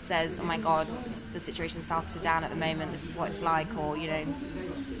says, oh my God, the situation in South Sudan at the moment, this is what it's like, or, you know...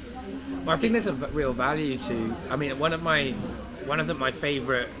 Well, I think there's a real value to... I mean, one of my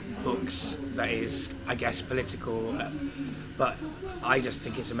favourite books that is, I guess, political, but I just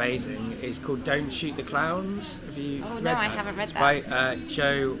think it's amazing, is called Don't Shoot the Clowns. Have you read that? I haven't read it's that. By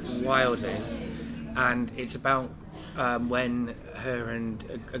Jo Wilding, and it's about when her and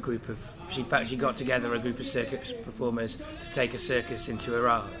a group of... she got together a group of circus performers to take a circus into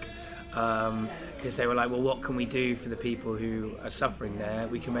Iraq, because they were like, well, what can we do for the people who are suffering there?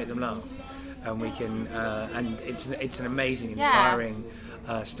 We can make them laugh, and we can and it's an amazing, inspiring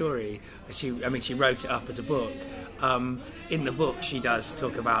story. She wrote it up as a book. In the book, she does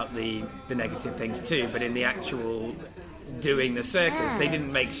talk about the negative things too, but in the actual doing the circus, they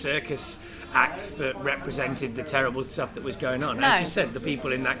didn't make circus acts that represented the terrible stuff that was going on. No. As you said, the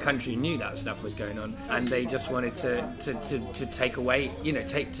people in that country knew that stuff was going on, and they just wanted to take away, you know,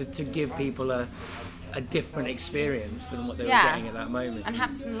 to give people a different experience than what they were getting at that moment. And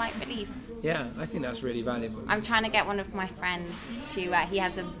have some light relief. Yeah, I think that's really valuable. I'm trying to get one of my friends to... he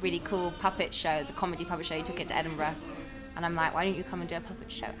has a really cool puppet show. It's a comedy puppet show. He took it to Edinburgh. And I'm like, why don't you come and do a puppet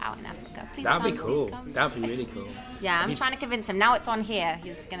show out in Africa? Please That'd come, be cool. please come. That'd be really cool. Yeah, I'm trying to convince him. Now it's on here.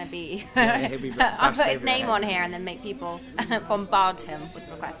 He's going to be... he'll be I'll put his name on here and then make people bombard him with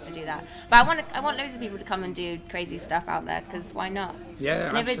requests to do that. But I want loads of people to come and do crazy stuff out there, because why not? Yeah,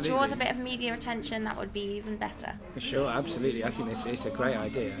 and absolutely. if it draws a bit of media attention, that would be even better. Sure, absolutely. I think it's a great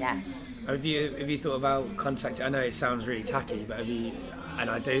idea. Yeah. Have you thought about contacting? I know it sounds really tacky, but have you? And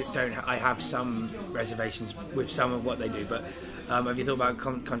I have some reservations with some of what they do, but have you thought about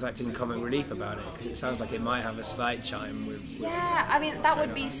contacting Comic Relief about it? Because it sounds like it might have a slight chime with yeah, I mean, that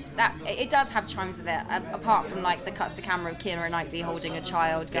would be... that. It does have chimes with it, apart from, like, the cuts to camera of Keira Knightley holding a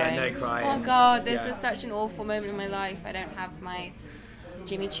child going... Yeah, no crying. Oh, God, this is such an awful moment in my life. I don't have my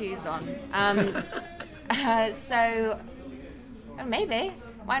Jimmy Choos on. So, maybe.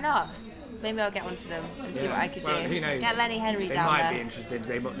 Why not? Maybe I'll get onto them and see what I could do. Who knows? Get Lenny Henry they down there. They might be interested.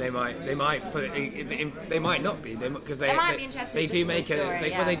 They might not be. Because they might be interested. They do make story,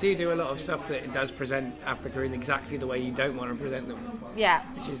 well, they do a lot of stuff that does present Africa in exactly the way you don't want to present them. Yeah.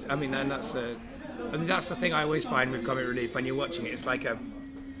 Which is, and that's the thing I always find with Comic Relief when you're watching it. It's like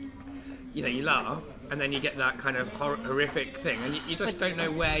you laugh, and then you get that kind of horrific thing, and you just don't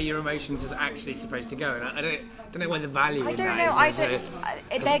know where your emotions is actually supposed to go. And I don't know where the value in that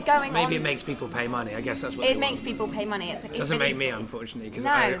is. They're going maybe on... it makes people pay money. I guess that's what it makes people pay money. It doesn't make me, unfortunately, because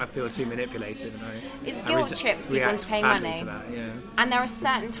no. I feel too manipulated. It guilt trips people into paying money. To that, yeah. And there are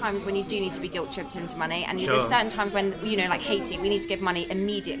certain times when you do need to be guilt tripped into money, and Sure. there's certain times when, like Haiti, we need to give money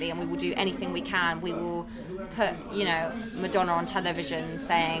immediately, and we will do anything we can. We will put, Madonna on television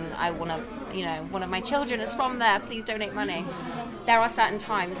saying, I want to, one of my children is from there, please donate money. There are certain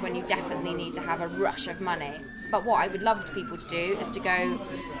times when you definitely need to have a rush of money. But what I would love people to do is to go,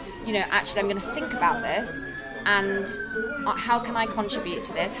 actually I'm going to think about this, and how can I contribute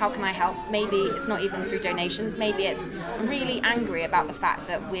to this? How can I help? Maybe it's not even through donations. Maybe it's I'm really angry about the fact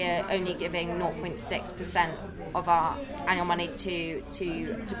that we're only giving 0.6% of our annual money to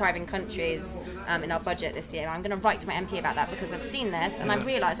depriving countries in our budget this year. I'm going to write to my MP about that, because I've seen this and I've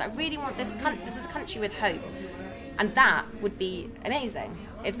realised I really want this is a country with hope, and that would be amazing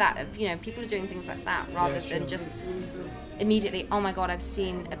if people are doing things like that rather than just immediately, oh my God, I've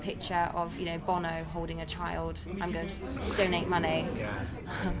seen a picture of, Bono holding a child. I'm going to donate money. Yeah.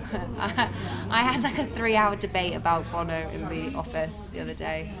 I had like a 3-hour debate about Bono in the office the other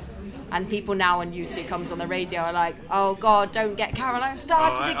day. And people now on YouTube comes on the radio are like, oh God, don't get Caroline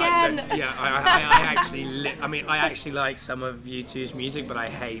started again. I actually like some of U2's music, but I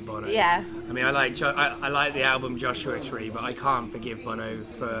hate Bono. Yeah. I mean, I like the album Joshua Tree, but I can't forgive Bono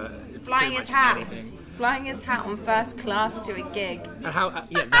for flying his hat. Anything. Flying his hat on first class to a gig.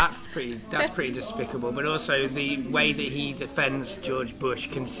 And that's pretty despicable. But also the way that he defends George Bush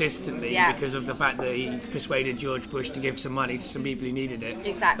consistently because of the fact that he persuaded George Bush to give some money to some people who needed it.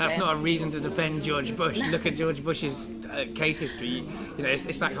 Exactly. That's not a reason to defend George Bush. Look at George Bush's case history.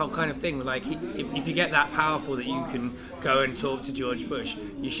 It's that whole kind of thing. Like, if you get that powerful that you can go and talk to George Bush,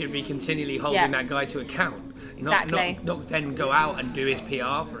 you should be continually holding that guy to account. Exactly. Not then go out and do his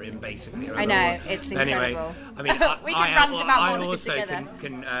PR for him, basically. I know, it's incredible. Anyway, I mean, we can rant about Bono also together.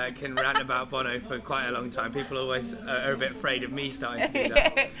 can rant about Bono for quite a long time. People always are a bit afraid of me starting to do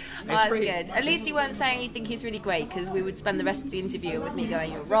that. That's good. At least you weren't saying you think he's really great, because we would spend the rest of the interview with me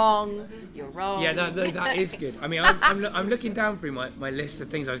going, you're wrong. Yeah, that is good. I mean, I'm looking down through my list of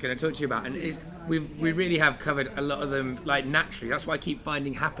things I was going to talk to you about, and we really have covered a lot of them, like, naturally. That's why I keep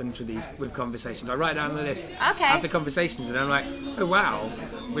finding happens with conversations. I write down the list after conversations, and I'm like, oh wow,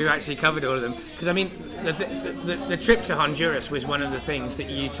 we've actually covered all of them. Because I mean, the trip to Honduras was one of the things that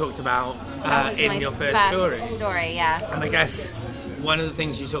you talked about in your first story. Yeah. And I guess one of the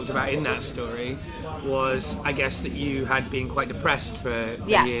things you talked about in that story was, I guess, that you had been quite depressed for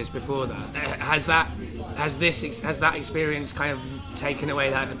years before that. Has that experience kind of taken away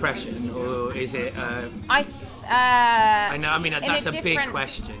that depression, or is it? I know. I mean, that's a big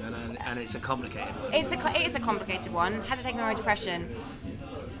question, and it's a complicated one. It is a complicated one. Has it taken away depression?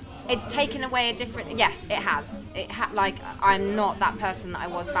 It's taken away a different. Yes, it has. Like, I'm not that person that I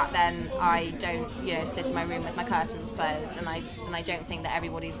was back then. I don't, sit in my room with my curtains closed, and I don't think that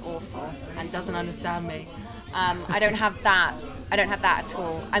everybody's awful and doesn't understand me. I don't have that. I don't have that at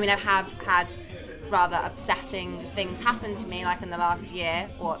all. I mean, I have had rather upsetting things happen to me, like in the last year,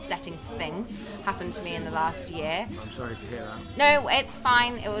 or upsetting thing happened to me in the last year. I'm sorry to hear that. No, it's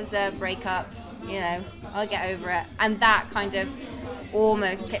fine. It was a breakup. I'll get over it. And that kind of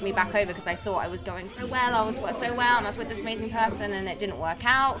almost tipped me back over, because I thought I was going so well, and I was with this amazing person, and it didn't work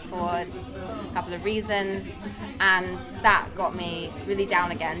out for a couple of reasons, and that got me really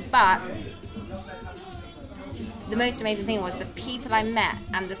down again. But the most amazing thing was the people I met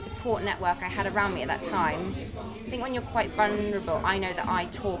and the support network I had around me at that time. I think when you're quite vulnerable, I know that I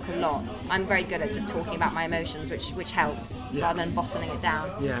talk a lot. I'm very good at just talking about my emotions, which helps, rather than bottling it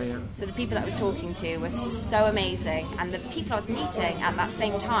down. Yeah. So the people that I was talking to were so amazing, and the people I was meeting at that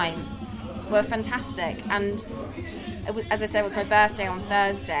same time were fantastic. And as I said, it was my birthday on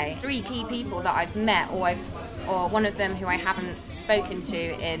Thursday. 3 key people that I've met, or one of them who I haven't spoken to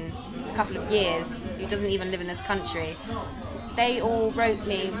in a couple of years, who doesn't even live in this country, they all wrote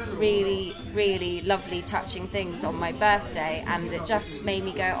me really, really lovely, touching things on my birthday, and it just made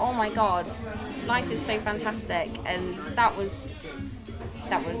me go, oh my God, life is so fantastic. And that was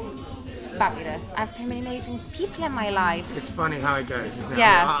fabulous. I have so many amazing people in my life. It's funny how it goes, isn't it?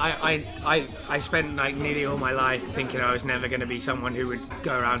 Yeah. I spent like nearly all my life thinking I was never going to be someone who would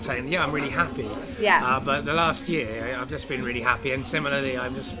go around saying, I'm really happy. Yeah. But the last year, I've just been really happy, and similarly,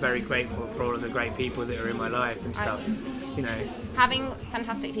 I'm just very grateful for all of the great people that are in my life and stuff. Having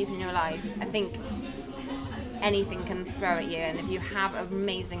fantastic people in your life, I think anything can throw at you, and if you have an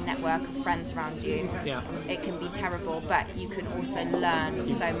amazing network of friends around you, it can be terrible, but you can also learn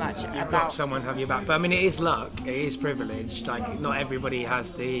so much about... You've got someone to have your back. But I mean, it is luck, it is privilege. Like, not everybody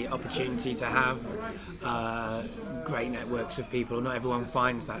has the opportunity to have great networks of people. Not everyone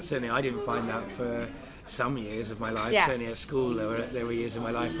finds that. Certainly I didn't find that for some years of my life. Certainly at school there were years of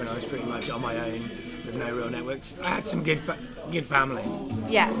my life when I was pretty much on my own with no real networks. I had some good family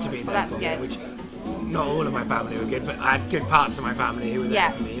to be there that's for good. me, which not all of my family were good, but I had good parts of my family who were there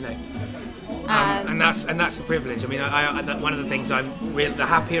for me, and that's a privilege. I mean, one of the things the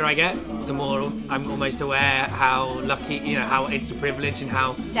happier I get, the more I'm almost aware how lucky, how it's a privilege, and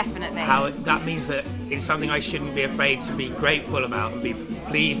how that means that it's something I shouldn't be afraid to be grateful about and be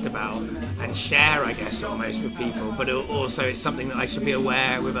pleased about and share, I guess, almost with people. But also it's something that I should be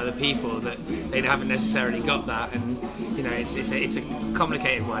aware with other people that they haven't necessarily got that, and it's a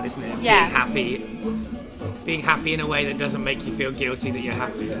complicated one, isn't it? Yeah. Being happy in a way that doesn't make you feel guilty that you're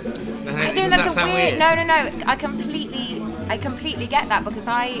happy. Does that sound weird? No. I completely get that, because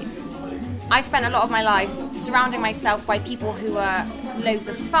I spent a lot of my life surrounding myself by people who were loads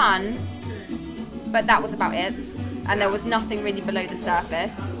of fun, but that was about it. and there was nothing really below the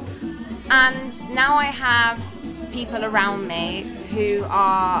surface. And now I have people around me who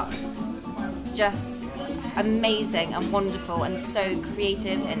are just amazing and wonderful and so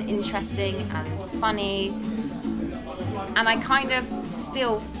creative and interesting and funny. And I kind of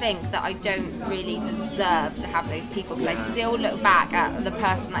still think that I don't really deserve to have those people, because I still look back at the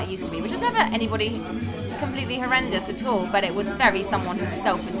person that I used to be, which was never anybody completely horrendous at all, but it was very someone who's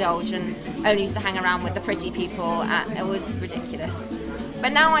self-indulged and only used to hang around with the pretty people, and it was ridiculous.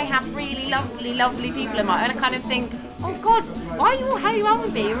 But now I have really lovely, lovely people in my, and I kind of think, oh God, why are you all hanging around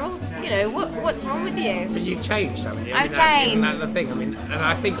with me? You're all, what's wrong with you? But you've changed, haven't you? I've changed. That's the thing. And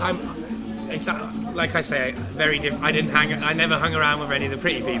I think it's like I say, very different. I never hung around with any of the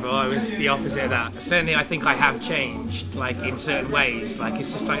pretty people. I was the opposite of that. Certainly, I think I have changed, like in certain ways. Like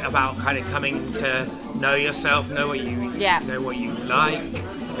it's just like about kind of coming to know yourself, know what you like,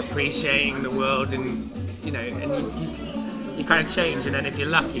 appreciating the world, and you kind of change. And then if you're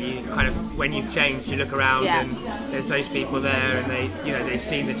lucky, you kind of, when you've changed, you look around and there's those people there, and they've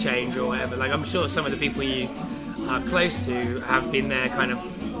seen the change or whatever. Like I'm sure some of the people you are close to have been there kind of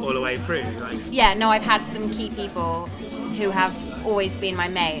all the way through. I've had some key people who have always been my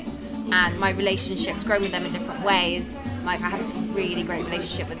mate, and my relationship's grown with them in different ways. Like I have a really great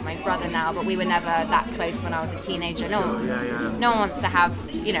relationship with my brother now, but we were never that close when I was a teenager. No one wants to have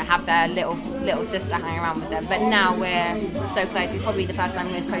their little sister hang around with them, but now we're so close. He's probably the person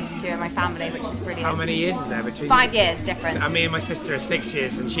I'm most closest to in my family, which is brilliant. How many years is there between 5 years difference. So, me and my sister are 6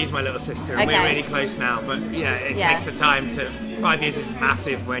 years, and she's my little sister, and we're really close now, but it takes the time to. 5 years is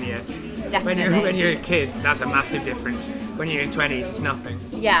massive when you're a kid. That's a massive difference. When you're in 20s, it's nothing.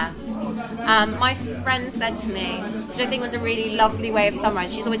 My friend said to me, which I think was a really lovely way of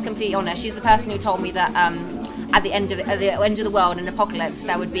summarising. She's always completely honest. She's the person who told me that at the end of the world, in an apocalypse,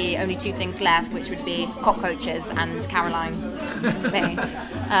 there would be only two things left, which would be cockroaches and Caroline, me,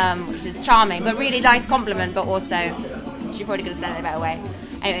 which is charming, but really nice compliment. But also, she probably could have said it a better way.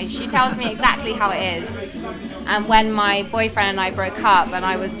 Anyway, she tells me exactly how it is. And when my boyfriend and I broke up, and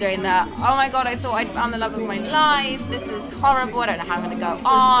I was doing the, oh my God, I thought I'd found the love of my life. This is horrible. I don't know how I'm going to go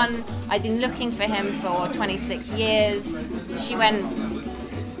on. I'd been looking for him for 26 years. She went,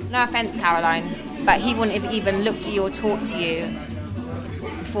 no offense, Caroline, but he wouldn't have even looked at you or talked to you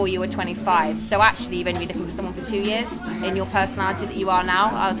before you were 25. So actually, you've only been looking for someone for 2 years in your personality that you are now.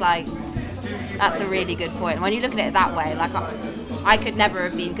 I was like, that's a really good point. And when you look at it that way, like I could never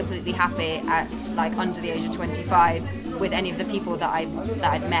have been completely happy at like under the age of 25 with any of the people that I'd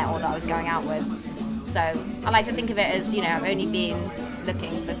met or that I was going out with. So I like to think of it as, I've only been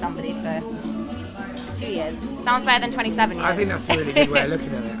looking for somebody for 2 years. Sounds better than 27 years. I think that's a really good way of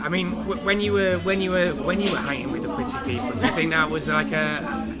looking at it. I mean, when you were hanging with the pretty people, do you think that was like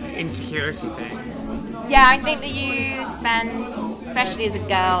a insecurity thing? Yeah, I think that you spend, especially as a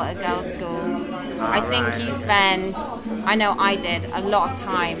girl at girls' school, you spend, I know I did, a lot of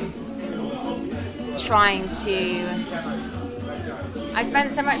time I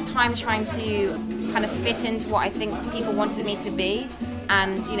spent so much time trying to kind of fit into what I think people wanted me to be.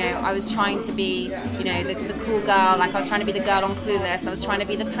 And, I was trying to be, the cool girl. Like, I was trying to be the girl on Clueless. I was trying to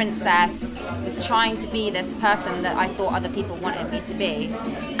be the princess. I was trying to be this person that I thought other people wanted me to be.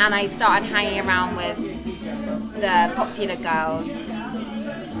 And I started hanging around with the popular girls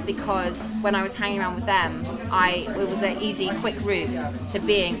because when I was hanging around with them, it was an easy, quick route to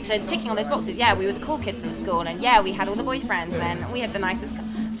ticking all those boxes. Yeah, we were the cool kids in school, and yeah, we had all the boyfriends, and we had the nicest.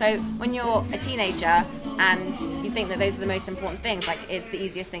 So when you're a teenager and you think that those are the most important things, like it's the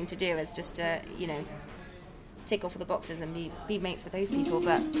easiest thing to do is just to, tick off all the boxes and be mates with those people.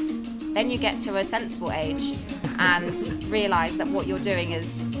 But then you get to a sensible age and realise that what you're doing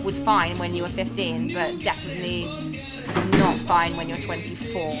was fine when you were 15, but definitely not fine when you're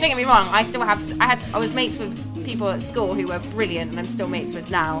 24. Don't get me wrong, I was mates with people at school who were brilliant and I'm still mates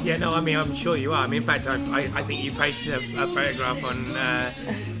with now. Yeah, no, I mean, I'm sure you are. I mean, in fact, I think you posted a photograph on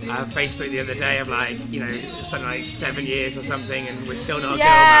Facebook the other day of something like 7 years or something, and we're still not a girl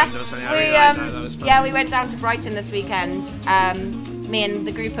band or something. That was fun. Yeah, we went down to Brighton this weekend. Me and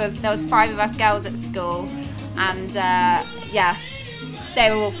the group there was 5 of us girls at school, and they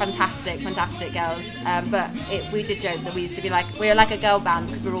were all fantastic girls. But we did joke that we used to be we were like a girl band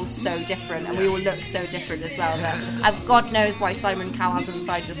because we're all so different and we all look so different as well. That God knows why Simon Cowell hasn't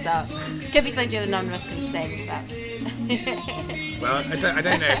signed us up. Could be something to do that none of us can sing, but. Well, I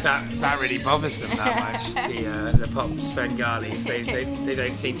don't know if that really bothers them that much. The pop Svengalis, they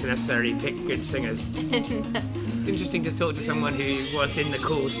don't seem to necessarily pick good singers. It's interesting to talk to someone who was in the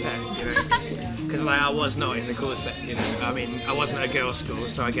cool set, because like I was not in the corset, you know. I mean, I wasn't at a girls' school,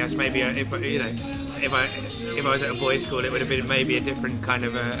 so I guess maybe if I was at a boys' school, it would have been maybe a different kind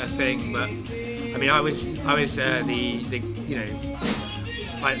of a thing. But I mean, I was the you know,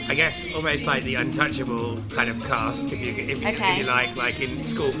 I guess almost like the untouchable kind of cast, if you like in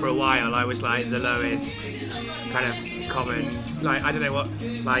school for a while, I was like the lowest kind of common, like I don't know what,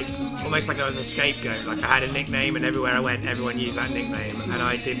 like almost like I was a scapegoat. Like I had a nickname, and everywhere I went, everyone used that nickname, and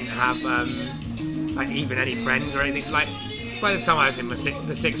I didn't have like even any friends or anything. Like by the time I was in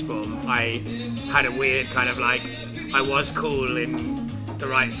the sixth form, I had a weird kind of like, I was cool in the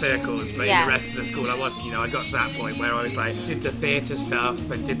right circles, but in the rest of the school I wasn't. You know, I got to that point where I was like, did the theatre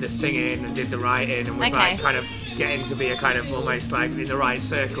stuff and did the singing and did the writing, and was like kind of getting to be a kind of almost like in the right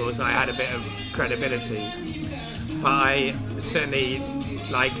circles. I had a bit of credibility, but I certainly,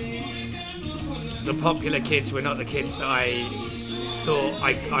 like, the popular kids were not the kids that I thought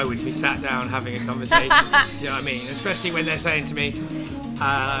I would be sat down having a conversation. Do you know what I mean? Especially when they're saying to me,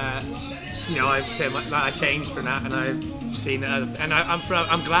 you know, I changed from that, and I've seen that, and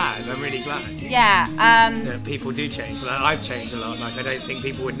I'm glad. I'm really glad. Yeah. That people do change. Like, I've changed a lot. Like, I don't think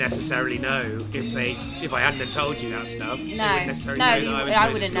people would necessarily know if I hadn't have told you that stuff. No, I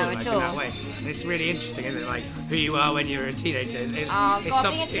wouldn't know at all. That way. And it's really interesting, isn't it? Like who you are when you're a teenager. Being a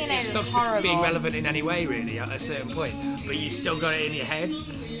teenager is horrible. Being relevant in any way, really, at a certain point. But you still got it in your head.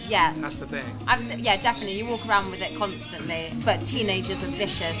 Yeah, that's the thing. Definitely. You walk around with it constantly. But teenagers are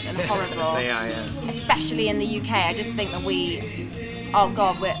vicious and horrible. They are, yeah. Especially in the UK. I just think that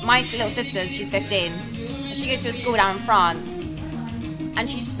my little sister, she's 15. And she goes to a school down in France, and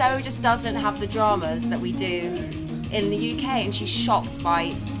she just doesn't have the dramas that we do in the UK. And she's shocked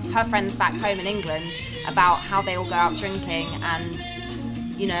by her friends back home in England about how they all go out drinking and,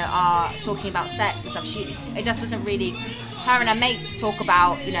 you know, are talking about sex and stuff. It just doesn't really. Her and her mates talk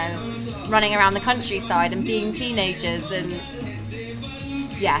about, you know, running around the countryside and being teenagers, and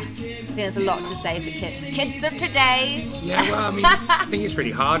yeah, I think there's a lot to say for kids of today. Yeah, well, I mean, I think it's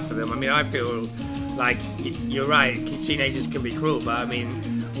really hard for them. I mean, I feel like you're right, teenagers can be cruel, but I mean,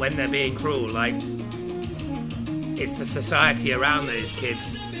 when they're being cruel, like, it's the society around those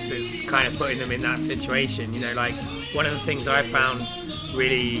kids that's kind of putting them in that situation. You know, like, one of the things I found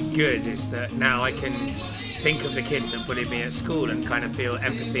really good is that now I can think of the kids that bullied me at school and kind of feel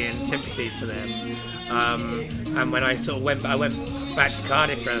empathy and sympathy for them. And when I sort of went back to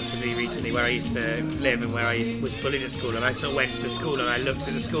Cardiff relatively recently, where I used to live and where I was bullied at school, and I sort of went to the school and I looked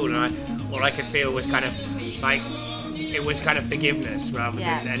at the school, and all I could feel was kind of like, it was kind of forgiveness rather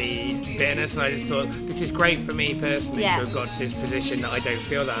than any bitterness. And I just thought, this is great for me personally to have got to this position that I don't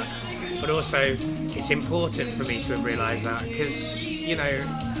feel that. But also, it's important for me to have realised that, because, you know,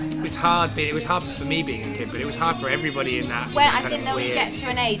 it was hard for me being a kid, but it was hard for everybody in that. Well, I think that when you get to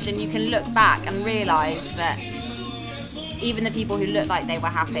an age and you can look back and realise that even the people who looked like they were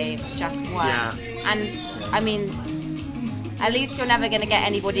happy just weren't. Yeah. And I mean, at least you're never going to get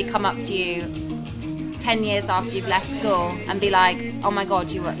anybody come up to you 10 years after you've left school and be like, oh my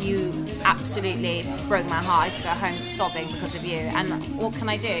God, you absolutely broke my heart. I used to go home sobbing because of you. And what can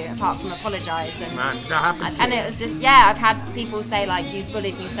I do apart from apologise? And man, that happens. And it was just, I've had people say like, you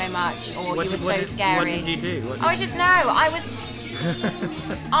bullied me so much, or you were so scary. What did you do?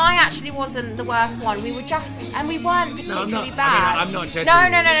 I actually wasn't the worst one. We were just, and we weren't particularly bad. I'm not judging.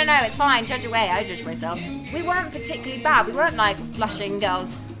 No, it's fine. Judge away. I judge myself. We weren't particularly bad. We weren't like flushing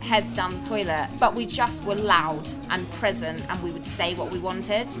girls' heads down the toilet, but we just were loud and present, and we would say what we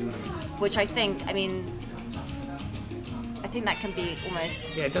wanted, which I think that can be almost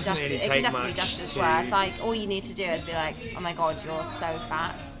it doesn't just, really it take can just much be just as worse. Like, all you need to do is be like, oh my God, you're so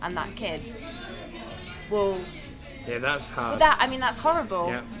fat, and that kid will. Yeah, that's hard. That's horrible.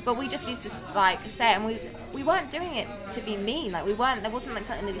 Yeah. But we just used to like say it, and we weren't doing it to be mean. Like, there wasn't like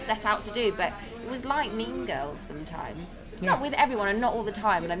something that we set out to do, but it was like Mean Girls sometimes. Yeah. Not with everyone and not all the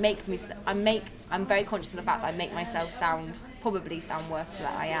time. And I'm very conscious of the fact that I make myself probably sound worse than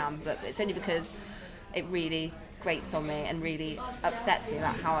I am, but it's only because it really grates on me and really upsets me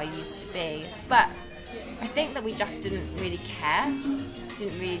about how I used to be. But I think that we just didn't really care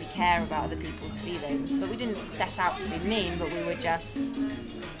about other people's feelings, but we didn't set out to be mean, but we were just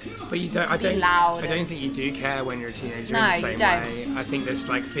loud. I don't think you do care when you're a teenager in the same way. I think there's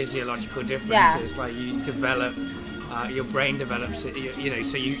like physiological differences. Like, you develop, your brain develops, so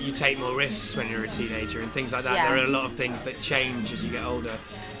you take more risks when you're a teenager and things like that. There are a lot of things that change as you get older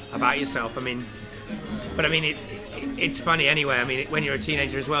about yourself. It's funny anyway. I mean, when you're a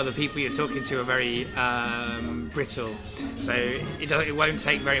teenager as well, the people you're talking to are very brittle. So it won't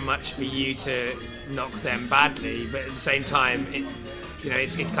take very much for you to knock them badly. But at the same time,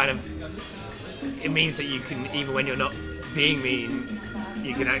 it's kind of, it means that you can, even when you're not being mean,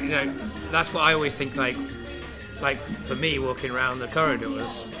 you can, that's what I always think, like for me, walking around the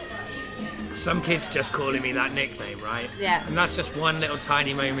corridors, some kids just calling me that nickname, right? Yeah. And that's just one little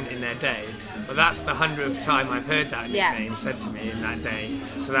tiny moment in their day. But that's the 100th time I've heard that nickname said to me in that day.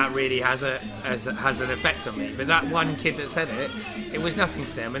 So that really has an effect on me. But that one kid that said it was nothing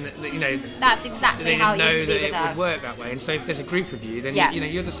to them, and that's exactly how it used to be with us. It would work that way. And so if there's a group of you, then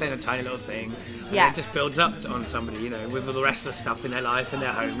you're just saying a tiny little thing, and it just builds up on somebody, with all the rest of the stuff in their life and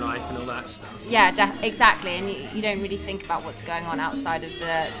their home life and all that stuff. Yeah, exactly. And you don't really think about what's going on outside of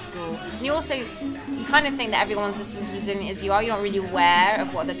the school. And you kind of think that everyone's just as resilient as you are. You're not really aware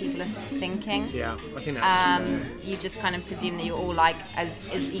of what other people are thinking. Yeah, I think that's you just kind of presume that you're all like as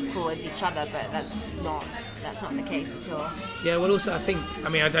equal as each other, but that's not the case at all. Yeah, well, also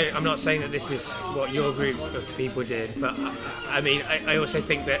I'm not saying that this is what your group of people did, but I also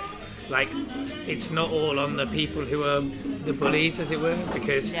think that it's not all on the people who are the bullies, as it were,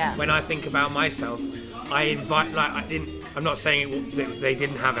 because when I think about myself, I'm not saying they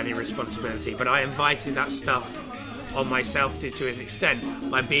didn't have any responsibility, but I invited that stuff on myself to an extent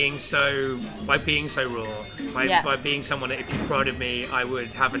by being so raw, by being someone that if you prodded me, I would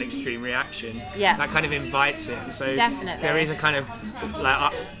have an extreme reaction. Yeah. That kind of invites it. So definitely there is a kind of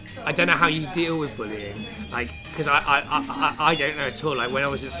I don't know how you deal with bullying, because I don't know at all. Like when I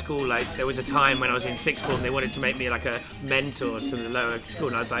was at school, there was a time when I was in sixth form, they wanted to make me like a mentor to the lower school,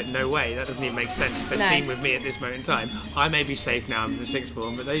 and I was like, no way, that doesn't even make sense. They're seen with me at this moment in time. I may be safe now in the sixth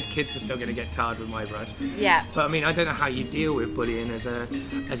form, but those kids are still going to get tarred with my brush. Yeah. But I don't know how you deal with bullying as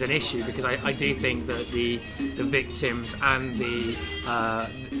an issue, because I do think that the victims and the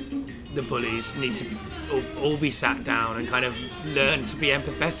bullies need to all be sat down and kind of learn to be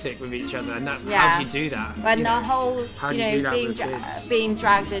empathetic with each other, and that's how do you do that? And the whole, being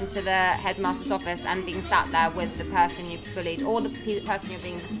dragged into the headmaster's office and being sat there with the person you bullied or the person you're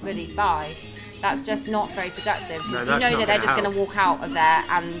being bullied by, that's just not very productive, because that they're just going to walk out of there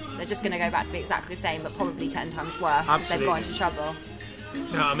and they're just going to go back to be exactly the same, but probably 10 times worse because they've got into trouble.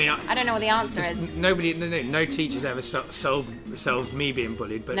 No, I don't know what the answer is. No teachers ever solved me being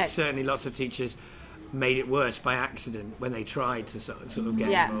bullied, but certainly lots of teachers made it worse by accident when they tried to sort of get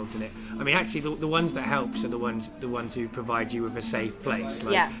involved in it. Actually, the ones that helps are the ones who provide you with a safe place.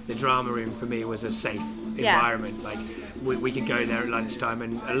 The drama room for me was a safe environment. We could go there at lunchtime,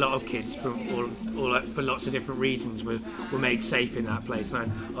 and a lot of kids from for lots of different reasons were made safe in that place.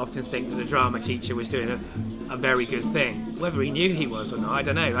 And I often think that the drama teacher was doing a very good thing. Whether he knew he was or not, I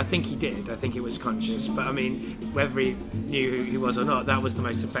don't know. I think he did. I think he was conscious. But whether he knew who he was or not, that was the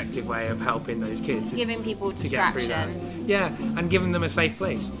most effective way of helping those kids. Giving people distraction. Yeah, and giving them a safe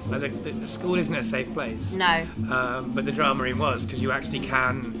place. The school isn't a safe place. No. But the drama room was, because you actually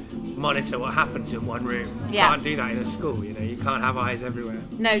can monitor what happens in one room. You can't do that in a school. You can't have eyes everywhere.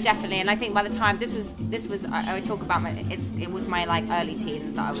 No, definitely. And I think by the time this was I would talk about it was my early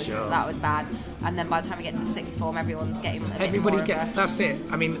teens that that was bad. And then by the time we get to sixth form, everyone's getting that's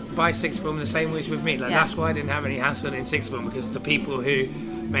it. By sixth form, the same was with me. That's why I didn't have any hassle in sixth form, because the people who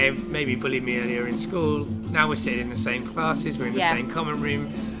maybe bullied me earlier in school, now we're sitting in the same classes, we're in the same common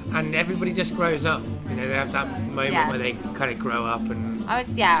room, and everybody just grows up. They have that moment where they kind of grow up and I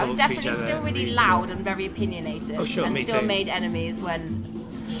was definitely still really loud and very opinionated, and still made enemies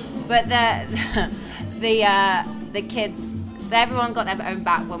but the kids, everyone got their own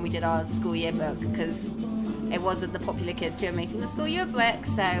back when we did our school yearbook, because it wasn't the popular kids who were making the school yearbook,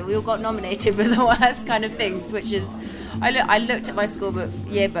 so we all got nominated for the worst kind of things, which is I looked at my school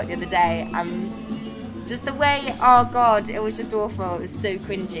yearbook the other day, and just the way, oh God, it was just awful. It was so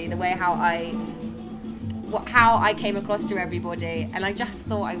cringy, the way how I came across to everybody, and I just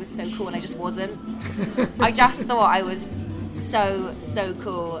thought I was so cool, and I just wasn't. I just thought I was so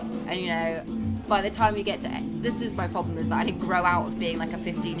cool, and by the time you get to, this is my problem, is that I didn't grow out of being like a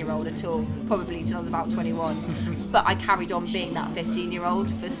 15-year-old at all, probably till I was about 21, but I carried on being that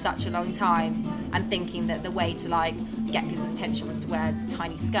 15-year-old for such a long time, and thinking that the way to get people's attention was to wear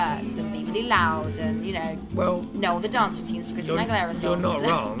tiny skirts and be really loud and know all the dance routines to Christina Aguilera songs. You're not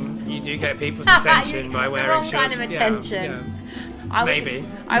wrong. You do get people's attention by wearing shorts. The wrong kind of attention. Maybe.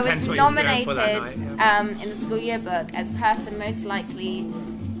 I was nominated in the school yearbook as person most likely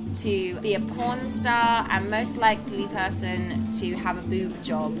to be a porn star and most likely person to have a boob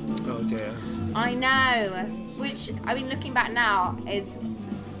job. Oh dear. I know. Which, looking back now,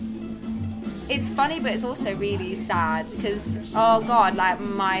 it's funny, but it's also really sad, because, oh God,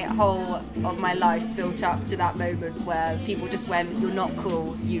 my whole of my life built up to that moment where people just went, you're not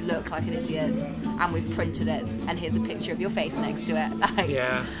cool, you look like an idiot, and we've printed it, and here's a picture of your face next to it.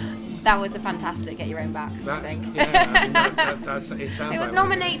 that was a fantastic Get Your Own Back, I think. Yeah, I mean, that's, it sounds It was like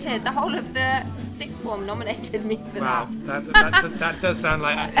nominated. The whole of the sixth form nominated me for wow, that. that does sound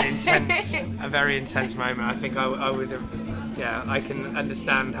like a very intense moment. I think I would have, yeah, I can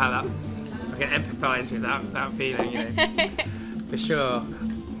understand how that, I can empathise with that feeling, you know, for sure.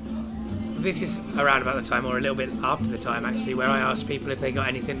 This is around about the time, or a little bit after the time actually, where I asked people if they got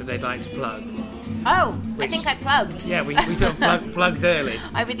anything that they'd like to plug. Oh, I think I plugged. Yeah, we sort of plugged early.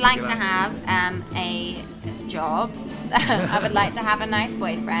 I would like to have a job. I would like to have a nice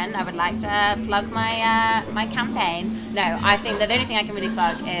boyfriend. I would like to plug my my campaign. No, I think that the only thing I can really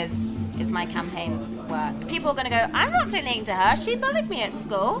plug is my campaign's work. People are going to go, I'm not donating to her. She bullied me at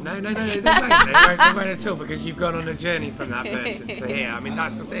school. No, they won't at all, because you've gone on a journey from that person to here. I mean,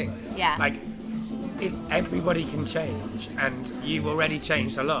 that's the thing. Yeah. Like, everybody can change, and you've already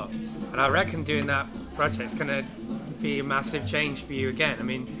changed a lot. And I reckon doing that project's going to be a massive change for you again. I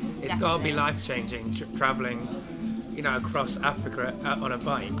mean, it's got to be life-changing, travelling, you know, across Africa on a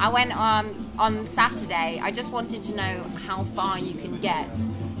bike. I went on Saturday. I just wanted to know how far you can get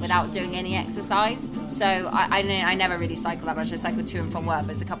without doing any exercise. So I never really cycle that much. I cycle to and from work,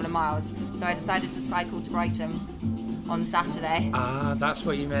 but it's a couple of miles. So I decided to cycle to Brighton on Saturday. Ah, that's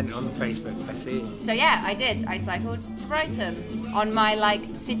what you meant on Facebook. I see. So yeah, I did. I cycled to Brighton on my like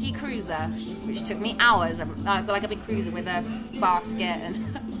city cruiser, which took me hours. Like a big cruiser with a basket, and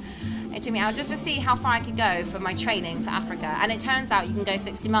it took me hours just to see how far I could go for my training for Africa. And it turns out you can go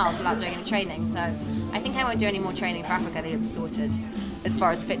 60 miles without doing any training. So I think I won't do any more training for Africa. I think I'm sorted as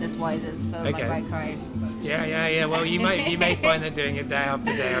far as fitness-wise as for my bike ride. Yeah. Well, you may find that doing it day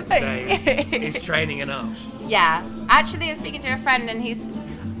after day after day is training enough. Yeah. Actually, I was speaking to a friend, and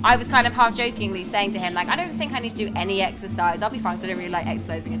I was kind of half jokingly saying to him, like, I don't think I need to do any exercise. I'll be fine, because I don't really like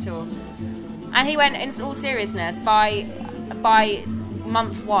exercising at all. And he went, in all seriousness, by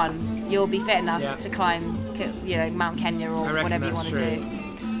month 1, you'll be fit enough to climb, you know, Mount Kenya or whatever you want to do.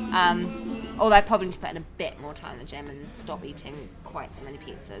 Although I probably need to put in a bit more time in the gym and stop eating quite so many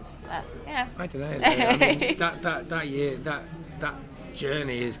pizzas. But yeah, I don't know. I mean, that year, that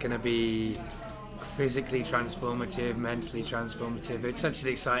journey is going to be physically transformative, mentally transformative. It's such an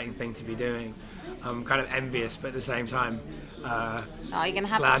exciting thing to be doing. I'm kind of envious, but at the same time, you're going to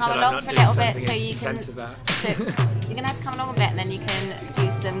have to come along for a little bit so you can. You're going to have to come along a bit, and then you can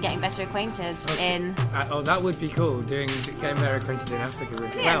do some getting better acquainted in. That would be cool. Getting better acquainted in Africa.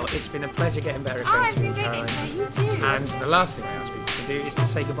 Well, it's been a pleasure getting better acquainted. It's been great to meet you too. And the last thing I ask people to do is to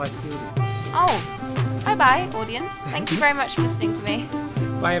say goodbye to the audience. Oh, bye-bye, audience. Thank you very much for listening to me.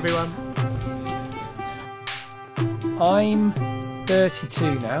 Bye, everyone. I'm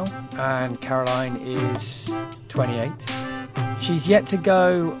 32 now, and Caroline is 28. She's yet to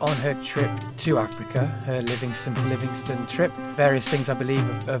go on her trip to Africa, her Livingston to Livingston trip. Various things, I believe,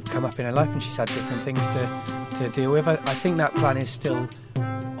 have come up in her life, and she's had different things to deal with. I think that plan is still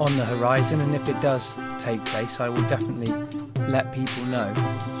on the horizon, and if it does take place, I will definitely let people know.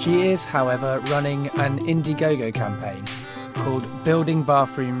 She is, however, running an Indiegogo campaign called Building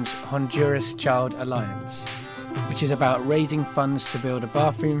Bathrooms Honduras Child Alliance, which is about raising funds to build a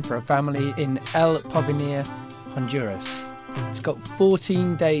bathroom for a family in El Porvenir, Honduras. It's got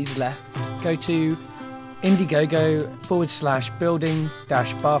 14 days left. Go to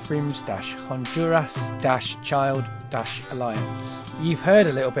Indiegogo/building-bathrooms-Honduras-child-alliance. You've heard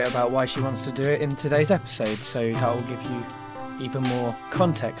a little bit about why she wants to do it in today's episode, so that will give you even more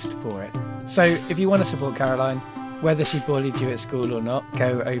context for it. So if you want to support Caroline, whether she bullied you at school or not,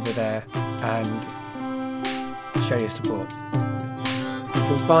 go over there and show your support. You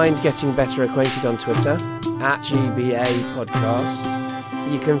can find Getting Better Acquainted on Twitter @GBA Podcast.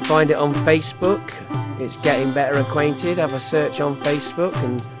 You can find it on Facebook. It's Getting Better Acquainted. Have a search on Facebook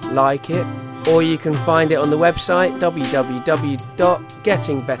and like it. Or you can find it on the website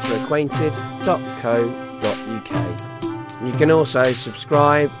www.gettingbetteracquainted.co.uk. You can also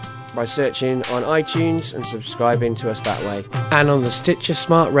subscribe by searching on iTunes and subscribing to us that way. And on the Stitcher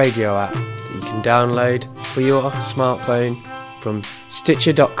Smart Radio app that you can download for your smartphone from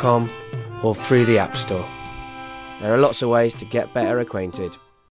Stitcher.com or through the App Store. There are lots of ways to get better acquainted.